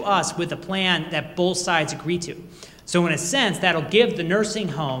to us with a plan that both sides agree to. So in a sense, that'll give the nursing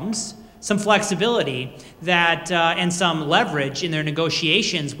homes some flexibility that, and some leverage in their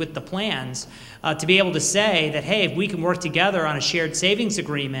negotiations with the plans to be able to say that, hey, if we can work together on a shared savings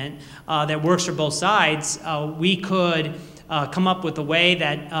agreement that works for both sides, we could come up with a way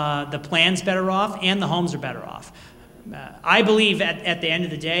that the plan's better off and the homes are better off. I believe at the end of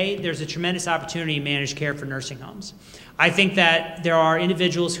the day, there's a tremendous opportunity in managed care for nursing homes. I think that there are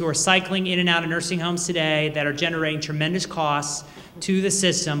individuals who are cycling in and out of nursing homes today that are generating tremendous costs to the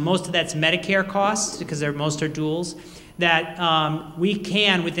system. Most of that's Medicare costs, because most are duals, that we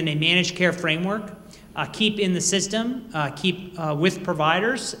can, within a managed care framework, keep in the system, keep with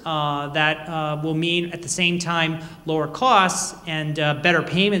providers that will mean at the same time lower costs and better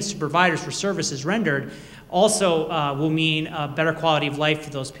payments to providers for services rendered. Also will mean a better quality of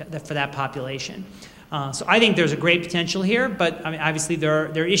life for that population. So I think there's a great potential here, but I mean, obviously there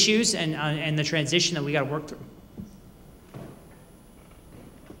are issues and the transition that we got to work through.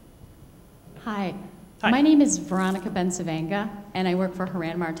 Hi. Hi. My name is Veronica Bensavanga, and I work for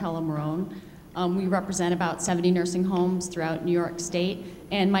Haran Martella Marone. We represent about 70 nursing homes throughout New York State,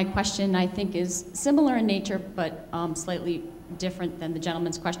 and my question, I think, is similar in nature, but slightly different than the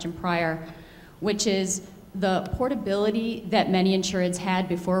gentleman's question prior, which is the portability that many insureds had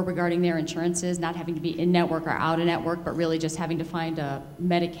before regarding their insurances, not having to be in-network or out-of-network, but really just having to find a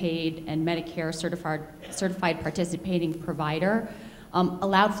Medicaid and Medicare certified participating provider,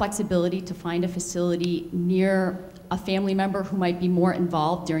 allowed flexibility to find a facility near a family member who might be more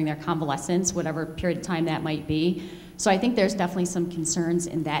involved during their convalescence, whatever period of time that might be. So I think there's definitely some concerns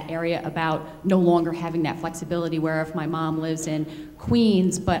in that area about no longer having that flexibility, where if my mom lives in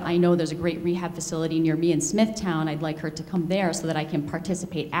Queens, but I know there's a great rehab facility near me in Smithtown, I'd like her to come there so that I can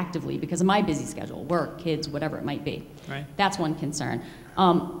participate actively because of my busy schedule, work, kids, whatever it might be. Right. That's one concern.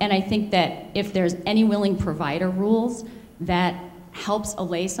 And I think that if there's any willing provider rules, that helps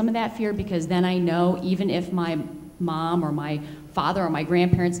allay some of that fear, because then I know even if my mom or my father or my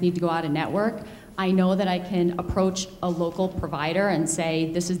grandparents need to go out of network, I know that I can approach a local provider and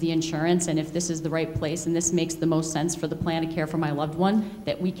say, this is the insurance, and if this is the right place and this makes the most sense for the plan of care for my loved one,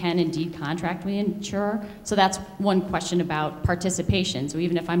 that we can indeed contract with the insurer. So that's one question about participation. So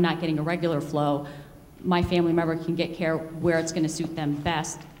even if I'm not getting a regular flow, my family member can get care where it's going to suit them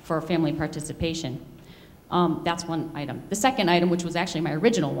best for family participation. That's one item. The second item, which was actually my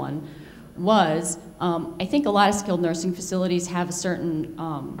original one, was I think a lot of skilled nursing facilities have a certain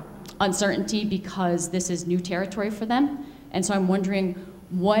uncertainty because this is new territory for them. And so I'm wondering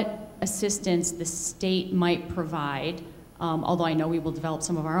what assistance the state might provide, although I know we will develop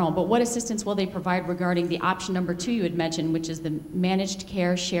some of our own, but what assistance will they provide regarding the option number 2 you had mentioned, which is the managed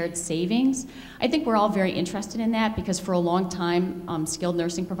care shared savings? I think we're all very interested in that because for a long time, skilled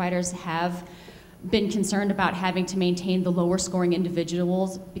nursing providers have been concerned about having to maintain the lower scoring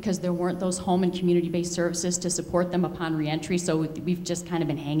individuals because there weren't those home and community-based services to support them upon reentry, so we've just kind of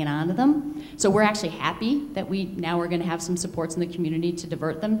been hanging on to them. So we're actually happy that we now are going to have some supports in the community to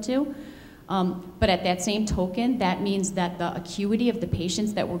divert them to. But at that same token, that means that the acuity of the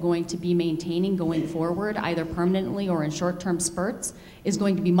patients that we're going to be maintaining going forward, either permanently or in short-term spurts, is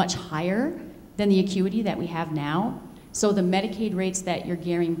going to be much higher than the acuity that we have now. So the Medicaid rates that you're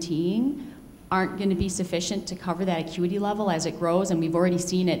guaranteeing aren't going to be sufficient to cover that acuity level as it grows, and we've already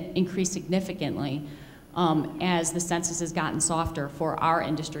seen it increase significantly as the census has gotten softer for our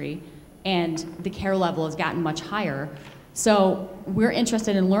industry, and the care level has gotten much higher. So we're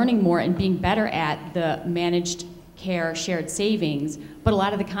interested in learning more and being better at the managed care shared savings, but a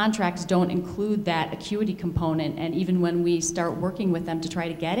lot of the contracts don't include that acuity component, and even when we start working with them to try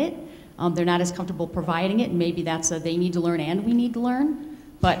to get it, they're not as comfortable providing it, and maybe that's a they need to learn and we need to learn.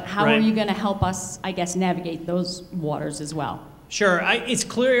 But how are you going to help us, I guess, navigate those waters as well? Sure. It's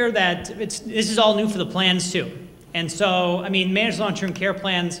clear that this is all new for the plans too. And so, I mean, managed long-term care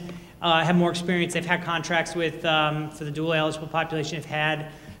plans have more experience. They've had contracts with, for the dual eligible population, have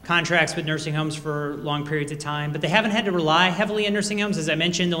had contracts with nursing homes for long periods of time, but they haven't had to rely heavily on nursing homes. As I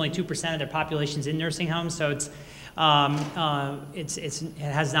mentioned, only 2% of their population's in nursing homes, so it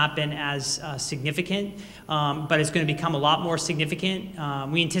has not been as significant, but it's going to become a lot more significant.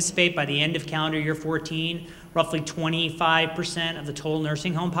 We anticipate by the end of calendar year 14, roughly 25% of the total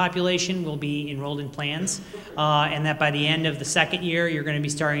nursing home population will be enrolled in plans, and that by the end of the second year, you're going to be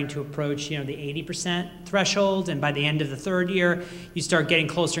starting to approach, the 80% threshold, and by the end of the third year, you start getting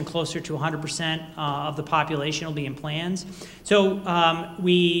closer and closer to 100% of the population will be in plans. So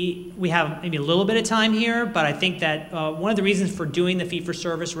we have maybe a little bit of time here, but I think that one of the reasons for doing the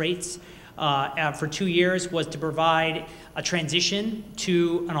fee-for-service rates for 2 years was to provide a transition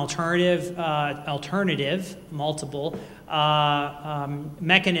to an alternative, multiple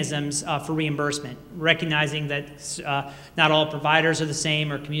mechanisms for reimbursement, recognizing that not all providers are the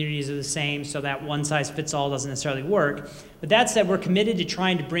same or communities are the same, so that one-size-fits-all doesn't necessarily work. But that said, we're committed to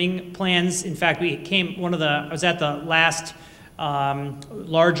trying to bring plans. In fact, I was at the last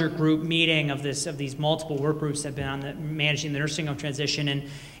larger group meeting of these multiple work groups that have been on managing the nursing home transition,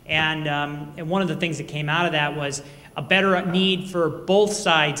 and one of the things that came out of that was a better need for both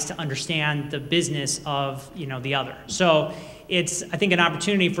sides to understand the business of the other. So it's, I think, an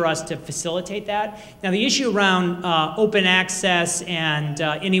opportunity for us to facilitate that. Now, the issue around open access and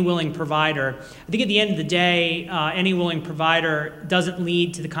any willing provider, I think at the end of the day, any willing provider doesn't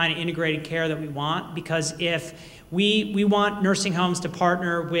lead to the kind of integrated care that we want, because if we want nursing homes to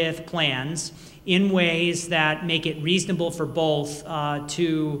partner with plans in ways that make it reasonable for both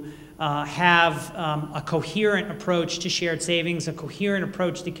to have a coherent approach to shared savings, a coherent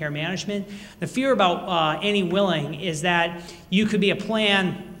approach to care management. The fear about any willing is that you could be a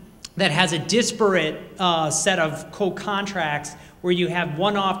plan that has a disparate set of co-contracts where you have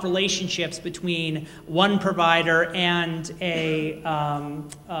one-off relationships between one provider and the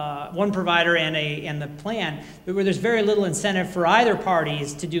plan, where there's very little incentive for either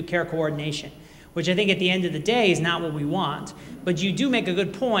parties to do care coordination, which I think at the end of the day is not what we want. But you do make a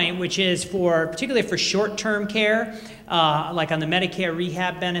good point, which is particularly for short-term care, like on the Medicare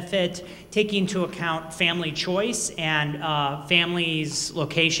rehab benefit, taking into account family choice and family's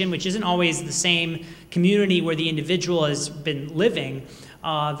location, which isn't always the same community where the individual has been living,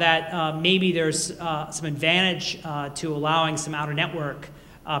 that maybe there's some advantage to allowing some out-of-network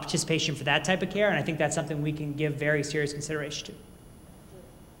participation for that type of care, and I think that's something we can give very serious consideration to.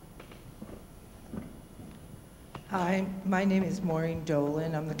 Hi, my name is Maureen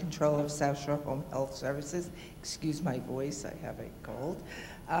Dolan. I'm the controller of South Shore Home Health Services. Excuse my voice, I have a cold.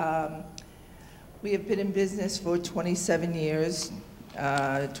 We have been in business for 27 years.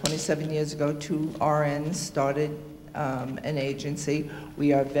 27 years ago, 2 RNs started an agency.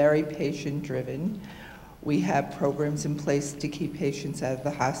 We are very patient-driven. We have programs in place to keep patients out of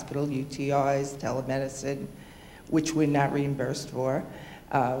the hospital, UTIs, telemedicine, which we're not reimbursed for.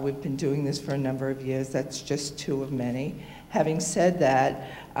 We've been doing this for a number of years. That's just 2 of many. Having said that,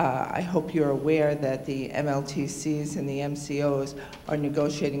 I hope you're aware that the MLTCs and the MCOs are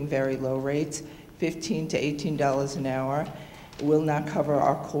negotiating very low rates, $15 to $18 an hour. It will not cover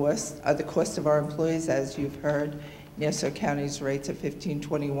our costs, the cost of our employees, as you've heard. Nassau County's rates are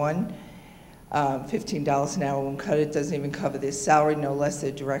 $15.21. $15 an hour won't cut it. Doesn't even cover their salary, no less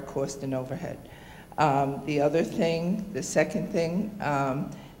their direct cost and overhead. The second thing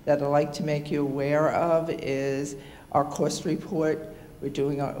that I'd like to make you aware of is our cost report.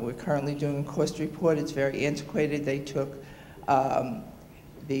 We're currently doing a cost report. It's very antiquated. They took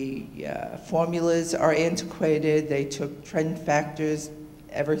the formulas are antiquated. They took trend factors,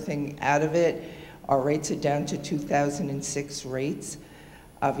 everything out of it. Our rates are down to 2006 rates.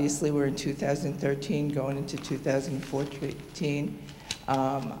 Obviously, we're in 2013, going into 2014.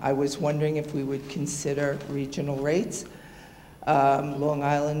 I was wondering if we would consider regional rates. Long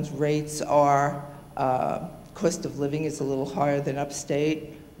Island's rates are, cost of living is a little higher than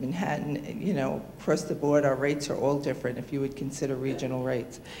upstate. Manhattan, across the board, our rates are all different if you would consider regional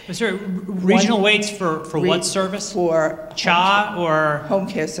rates. Sorry, regional rates for what service? For CHA or? Home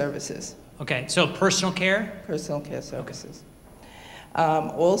care services. Okay, so personal care? Personal care services.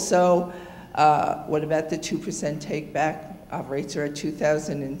 Also, What about the 2% take back? Our rates are at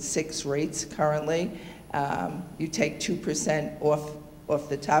 2006 rates currently. You take 2% off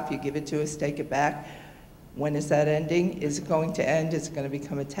the top, you give it to us, take it back. When is that ending? Is it going to end? Is it going to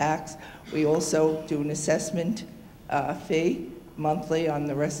become a tax? We also do an assessment fee monthly on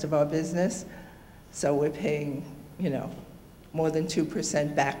the rest of our business. So we're paying, more than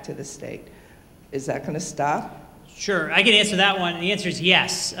 2% back to the state. Is that going to stop? Sure, I can answer that one. The answer is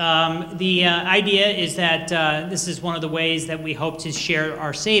yes. The idea is that this is one of the ways that we hope to share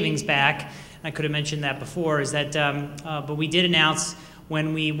our savings back. I could have mentioned that before, is that, but we did announce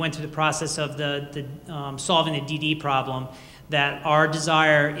when we went through the process of the solving the DD problem that our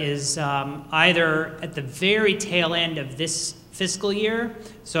desire is either at the very tail end of this fiscal year,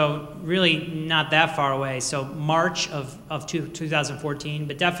 so really not that far away, so March of 2014,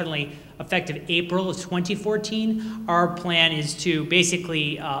 but definitely effective April of 2014, our plan is to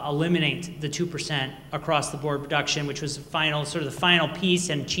basically eliminate the 2% across the board reduction, which was the final piece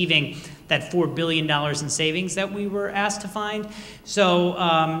in achieving that $4 billion in savings that we were asked to find. So,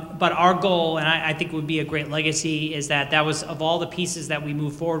 but our goal, and I think would be a great legacy, is that was, of all the pieces that we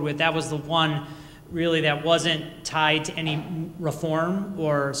move forward with, that was the one really that wasn't tied to any reform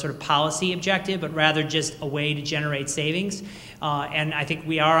or sort of policy objective, but rather just a way to generate savings. And I think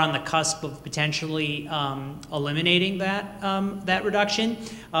we are on the cusp of potentially eliminating that reduction,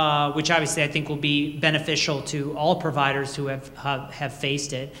 which obviously I think will be beneficial to all providers who have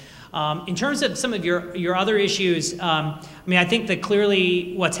faced it. In terms of some of your other issues, I think that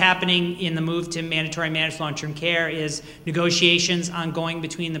clearly what's happening in the move to mandatory managed long-term care is negotiations ongoing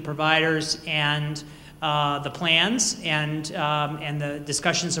between the providers and the plans and the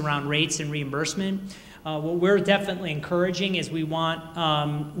discussions around rates and reimbursement. What we're definitely encouraging is we want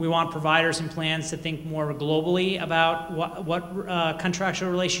providers and plans to think more globally about what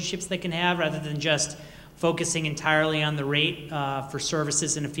contractual relationships they can have rather than just focusing entirely on the rate for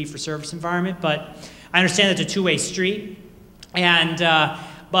services in a fee-for-service environment. But I understand it's a two-way street, and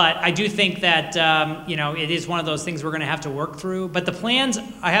but I do think that it is one of those things we're going to have to work through. But the plans,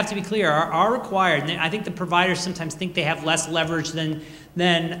 I have to be clear, are required. And I think the providers sometimes think they have less leverage than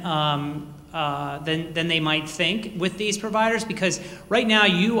they might think with these providers, because right now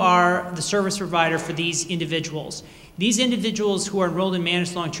you are the service provider for these individuals. These individuals who are enrolled in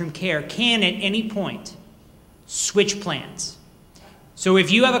managed long-term care can at any point switch plans. So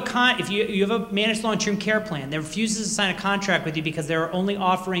if you have a managed long-term care plan that refuses to sign a contract with you because they're only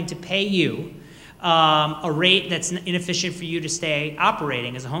offering to pay you a rate that's inefficient for you to stay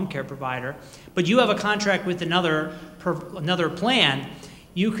operating as a home care provider, but you have a contract with another plan,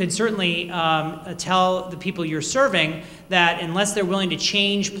 you could certainly tell the people you're serving that unless they're willing to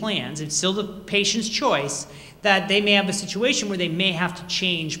change plans, it's still the patient's choice, that they may have a situation where they may have to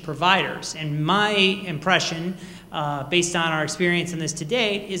change providers. And my impression, based on our experience in this to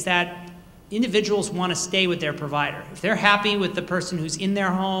date, is that individuals want to stay with their provider. If they're happy with the person who's in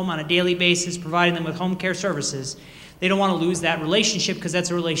their home on a daily basis, providing them with home care services, they don't want to lose that relationship because that's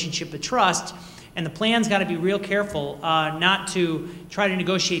a relationship of trust. And the plan's got to be real careful not to try to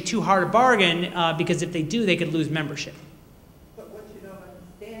negotiate too hard a bargain because if they do, they could lose membership. But what you don't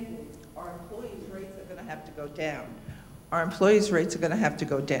understand is our employees' rates are going to have to go down. Our employees' rates are going to have to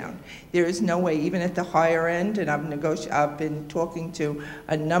go down. There is no way, even at the higher end, and I've been talking to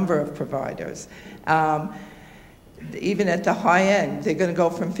a number of providers, even at the high end, they're going to go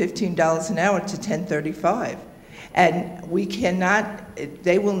from $15 an hour to $10.35. And we cannot,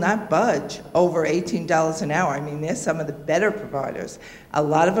 they will not budge over $18 an hour. I mean, they're some of the better providers. A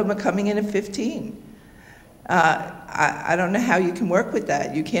lot of them are coming in at $15. I don't know how you can work with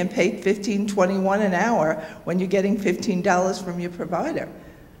that. You can't pay $15.21 an hour when you're getting $15 from your provider.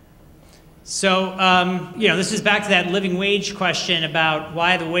 So, this is back to that living wage question about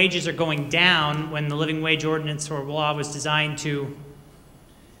why the wages are going down when the living wage ordinance or law was designed to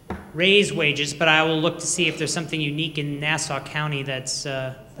raise wages, but I will look to see if there's something unique in Nassau County that's...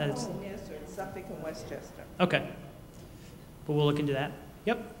 Yes, sir. It's Suffolk and Westchester. Okay. But we'll look into that.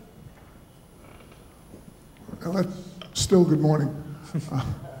 Yep. Still good morning.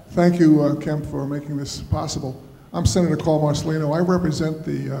 Thank you, Kemp, for making this possible. I'm Senator Carl Marcelino. I represent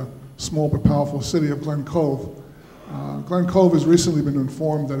the small but powerful city of Glen Cove. Glen Cove has recently been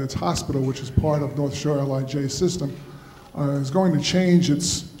informed that its hospital, which is part of North Shore LIJ system, is going to change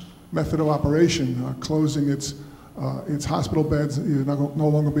its method of operation, closing its hospital beds. You're no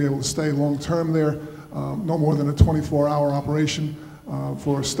longer be able to stay long-term there, no more than a 24-hour operation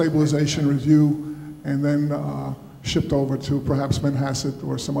for stabilization review, and then shipped over to perhaps Manhasset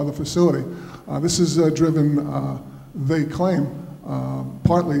or some other facility. This is driven, they claim,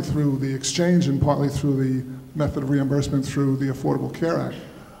 partly through the exchange and partly through the method of reimbursement through the Affordable Care Act.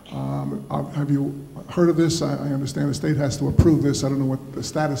 Have you heard of this? I understand the state has to approve this. I don't know what the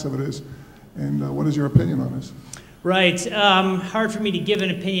status of it is. And what is your opinion on this? Right. Hard for me to give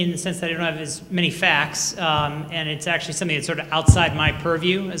an opinion in the sense that I don't have as many facts, and it's actually something that's sort of outside my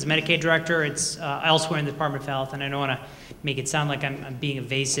purview as a Medicaid director. It's elsewhere in the Department of Health, and I don't want to make it sound like I'm being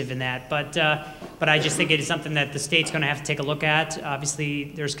evasive in that. But I just think it is something that the state's going to have to take a look at. Obviously,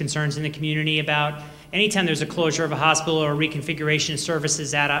 there's concerns in the community about anytime there's a closure of a hospital or a reconfiguration of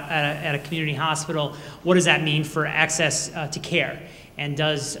services at a community hospital, what does that mean for access to care? And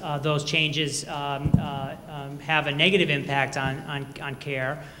does those changes have a negative impact on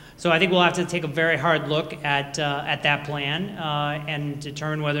care? So I think we'll have to take a very hard look at that plan and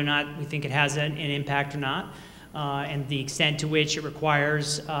determine whether or not we think it has an impact or not, and the extent to which it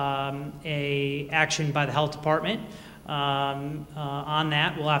requires a action by the health department on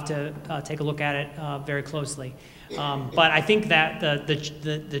that. We'll have to take a look at it very closely. But I think that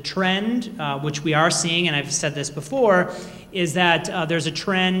the trend, which we are seeing, and I've said this before, is that there's a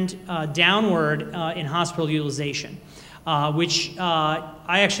trend downward in hospital utilization, which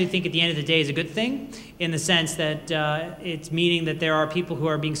I actually think at the end of the day is a good thing, in the sense that it's meaning that there are people who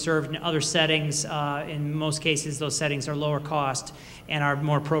are being served in other settings. In most cases, those settings are lower cost and are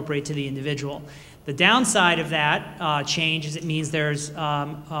more appropriate to the individual. The downside of that change is it means there's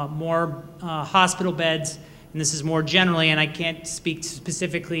more hospital beds, and this is more generally, and I can't speak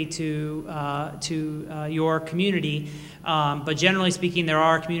specifically to your community, but generally speaking, there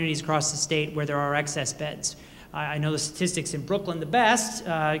are communities across the state where there are excess beds. I know the statistics in Brooklyn the best,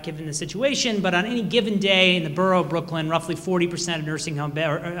 given the situation, but on any given day in the borough of Brooklyn, roughly 40% of nursing home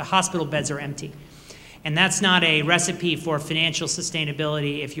hospital beds are empty. And that's not a recipe for financial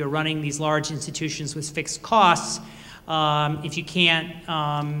sustainability if you're running these large institutions with fixed costs. If you can't,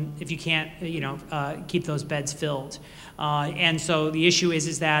 keep those beds filled. And so the issue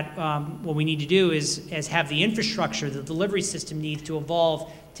is that what we need to do is have the infrastructure, the delivery system needs to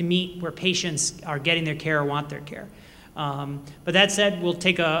evolve to meet where patients are getting their care or want their care. But that said, we'll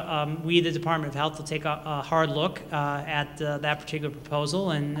take we, the Department of Health, will take a hard look at that particular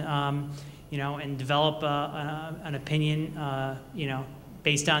proposal and, and develop an opinion,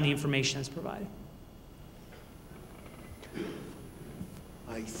 based on the information that's provided.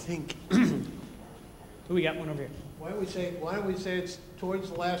 I think. Who we got one over here? Why don't we say it's towards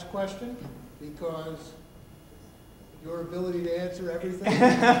the last question, because your ability to answer everything.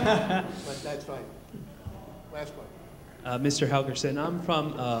 But that's fine. Last one. Mr. Helgerson, I'm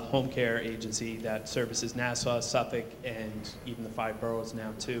from a home care agency that services Nassau, Suffolk, and even the 5 boroughs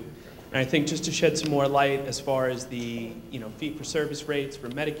now too. And I think just to shed some more light as far as the fee-for-service rates for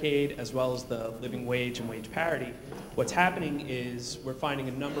Medicaid, as well as the living wage and wage parity, what's happening is we're finding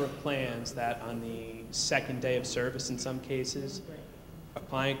a number of plans that on the second day of service in some cases, a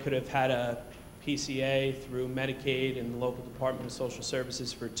client could have had a PCA through Medicaid and the local Department of Social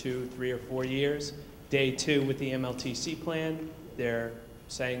Services for 2, 3, or 4 years. Day 2 with the MLTC plan, they're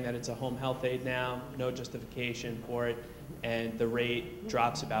saying that it's a home health aid now, no justification for it, and the rate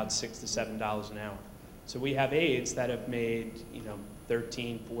drops about $6 to $7 an hour. So we have aides that have made,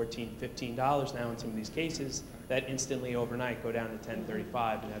 $13, $14, $15 now in some of these cases that instantly overnight go down to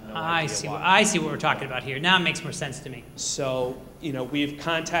 $10.35 and have no idea why. I see what we're talking about here. Now it makes more sense to me. So, we've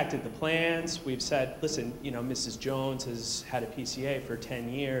contacted the plans. We've said, listen, Mrs. Jones has had a PCA for 10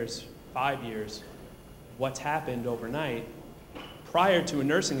 years, 5 years. What's happened overnight prior to a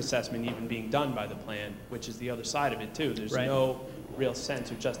nursing assessment even being done by the plan, which is the other side of it too. There's right. No real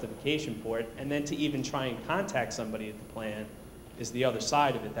sense or justification for it. And then to even try and contact somebody at the plan is the other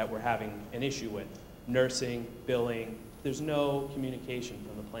side of it that we're having an issue with. Nursing, billing, there's no communication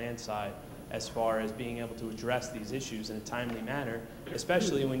from the plan side as far as being able to address these issues in a timely manner,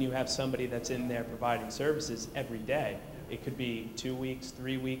 especially when you have somebody that's in there providing services every day. It could be 2 weeks,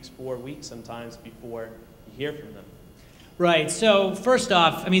 3 weeks, 4 weeks sometimes before you hear from them. Right. So first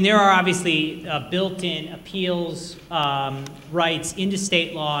off, there are obviously built-in appeals rights into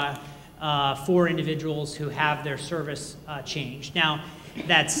state law for individuals who have their service changed. Now,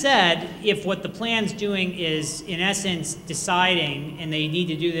 that said, if what the plan's doing is, in essence, deciding, and they need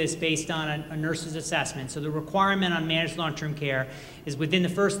to do this based on a nurse's assessment, so the requirement on managed long-term care is within the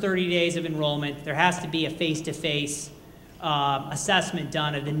first 30 days of enrollment, there has to be a face-to-face assessment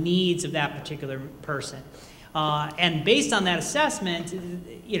done of the needs of that particular person. And based on that assessment,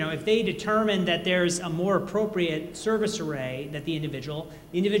 you know, if they determine that there's a more appropriate service array that the individual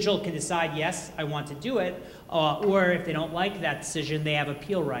can decide, yes, I want to do it, or if they don't like that decision, they have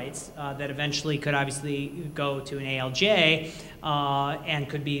appeal rights that eventually could obviously go to an ALJ and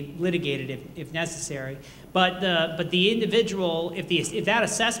could be litigated if necessary. But the individual, if that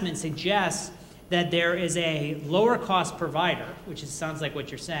assessment suggests that there is a lower cost provider, which sounds like what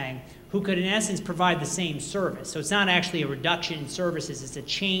you're saying, who could in essence provide the same service. So it's not actually a reduction in services, it's a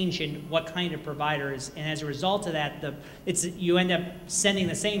change in what kind of provider is, and as a result of that, you end up sending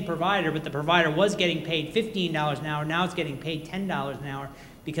the same provider, but the provider was getting paid $15 an hour, now it's getting paid $10 an hour,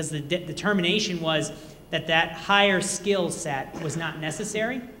 because the determination was that that higher skill set was not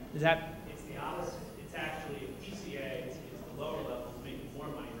necessary. Is that? It's the opposite. It's actually a PCA, it's the lower levels making more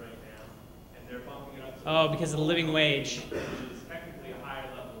money right now, and they're bumping it up to Because of the living wage. which is technically a higher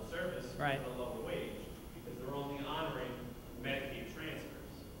level of service Right. for a lower wage, because they're only honoring Medicaid transfers.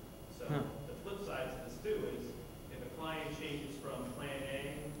 So the flip side to this too is if a client changes from Plan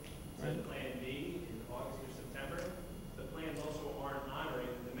A to Plan B in August or September, the plans also aren't honoring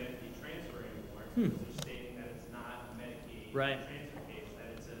the Medicaid transfer anymore. Because they're stating that it's not a Medicaid transfer case, that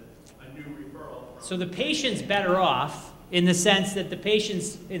it's a new referral. So the patient's better off in the sense that the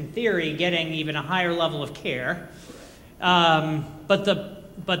patient's, in theory, getting even a higher level of care,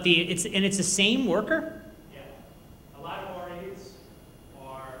 it's the same worker? Yeah. A lot of RAs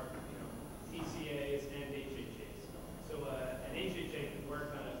are, PCAs and HHAs. So an HHA can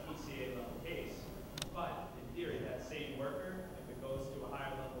work on a PCA level case, but in theory, that same worker, if it goes to a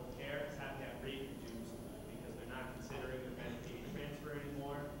higher level of care, is having that rate reduced because they're not considering their Medicaid transfer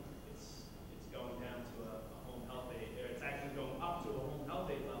anymore. It's going down to a home health aid, or it's actually going up to a home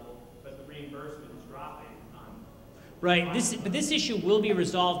health aid level, but the reimbursement is dropping on. Right, but this issue will be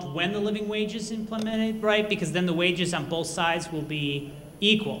resolved when the living wage is implemented, right? Because then the wages on both sides will be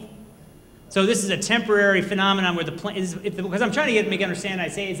equal. So this is a temporary phenomenon where the plan is, because I'm trying to make you understand, I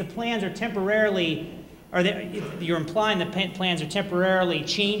say is the plans are temporarily, you're implying the plans are temporarily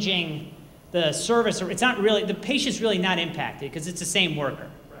changing the service, or it's not really, the patient's really not impacted because it's the same worker.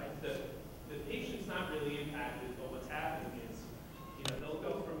 Right, the patient's not really impacted, but what's happening is, they'll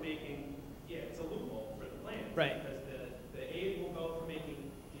go from making, it's a loophole for the plan. Right. Because the aid will go from making,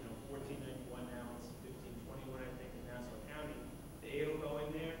 $14.91 now, it's $15.21 I think in Nassau County. The aid will go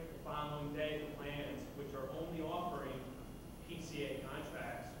in there, the following day, the plans, which are only offering PCA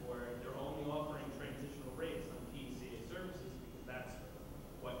contracts, or they're only offering transitional rates on PCA services, because that's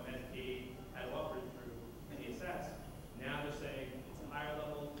what Medicaid had offered through PSS. Now they're saying it's a higher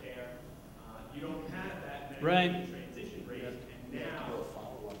level of care. You don't have that Medicaid transition rate, and now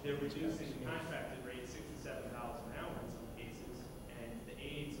they're reducing the contracted rate $67 an hour in some cases, and the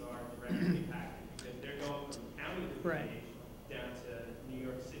aides are directly impacted because they're going from county living wage down to New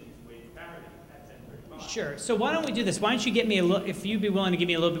York City's wage parity at $10.35. Sure, so why don't we do this? Why don't you get me if you'd be willing to give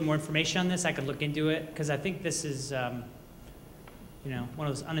me a little bit more information on this, I could look into it, because I think this is, one of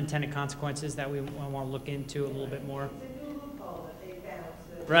those unintended consequences that we want to look into a little bit more. It's a new loophole that they found.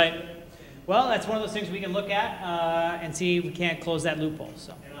 So Right. Well, that's one of those things we can look at and see if we can't close that loophole.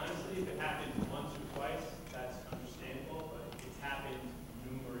 So. And honestly, if it happened once or twice, that's understandable, but it's happened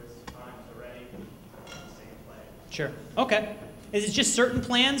numerous times already on the same plan. Sure. Okay. Is it just certain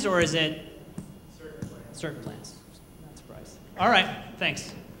plans, or is it? Certain plans. Certain plans. Not surprised. All right.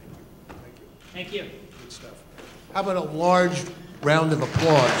 Thanks. Thank you. Good stuff. How about a large round of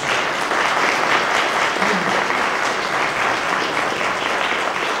applause?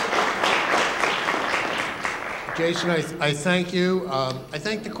 Jason, I thank you. I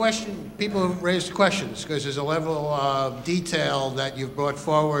thank people who raised questions, because there's a level of detail that you've brought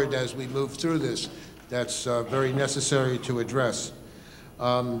forward as we move through this that's very necessary to address.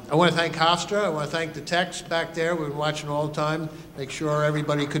 I want to thank Hofstra. I want to thank the techs back there. We've been watching all the time. Make sure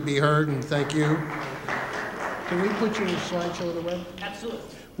everybody could be heard, and thank you. Can we put your slideshow on the web? Absolutely.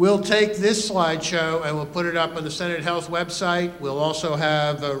 We'll take this slideshow and we'll put it up on the Senate Health website. We'll also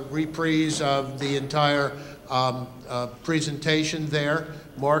have a reprise of the entire presentation there.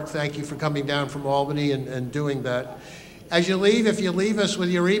 Mark, thank you for coming down from Albany and doing that. As you leave, if you leave us with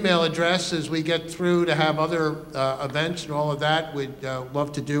your email address as we get through to have other events and all of that, we'd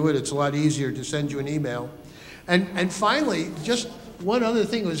love to do it. It's a lot easier to send you an email. And finally, just one other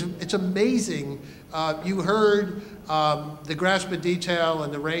thing, it's amazing. You heard the grasp of detail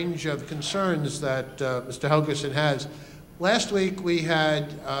and the range of concerns that Mr. Helgerson has. Last week we had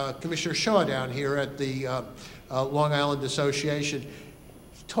Commissioner Shaw down here at the Long Island Association.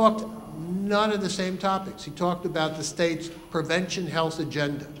 He talked none of the same topics. He talked about the state's prevention health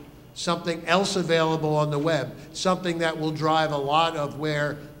agenda. something else available on the web, something that will drive a lot of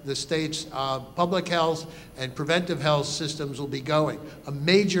where the state's public health and preventive health systems will be going. A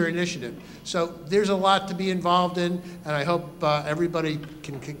major initiative. So there's a lot to be involved in, and I hope everybody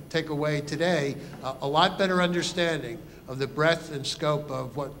can take away today a lot better understanding of the breadth and scope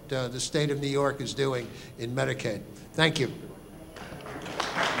of what the state of New York is doing in Medicaid. Thank you.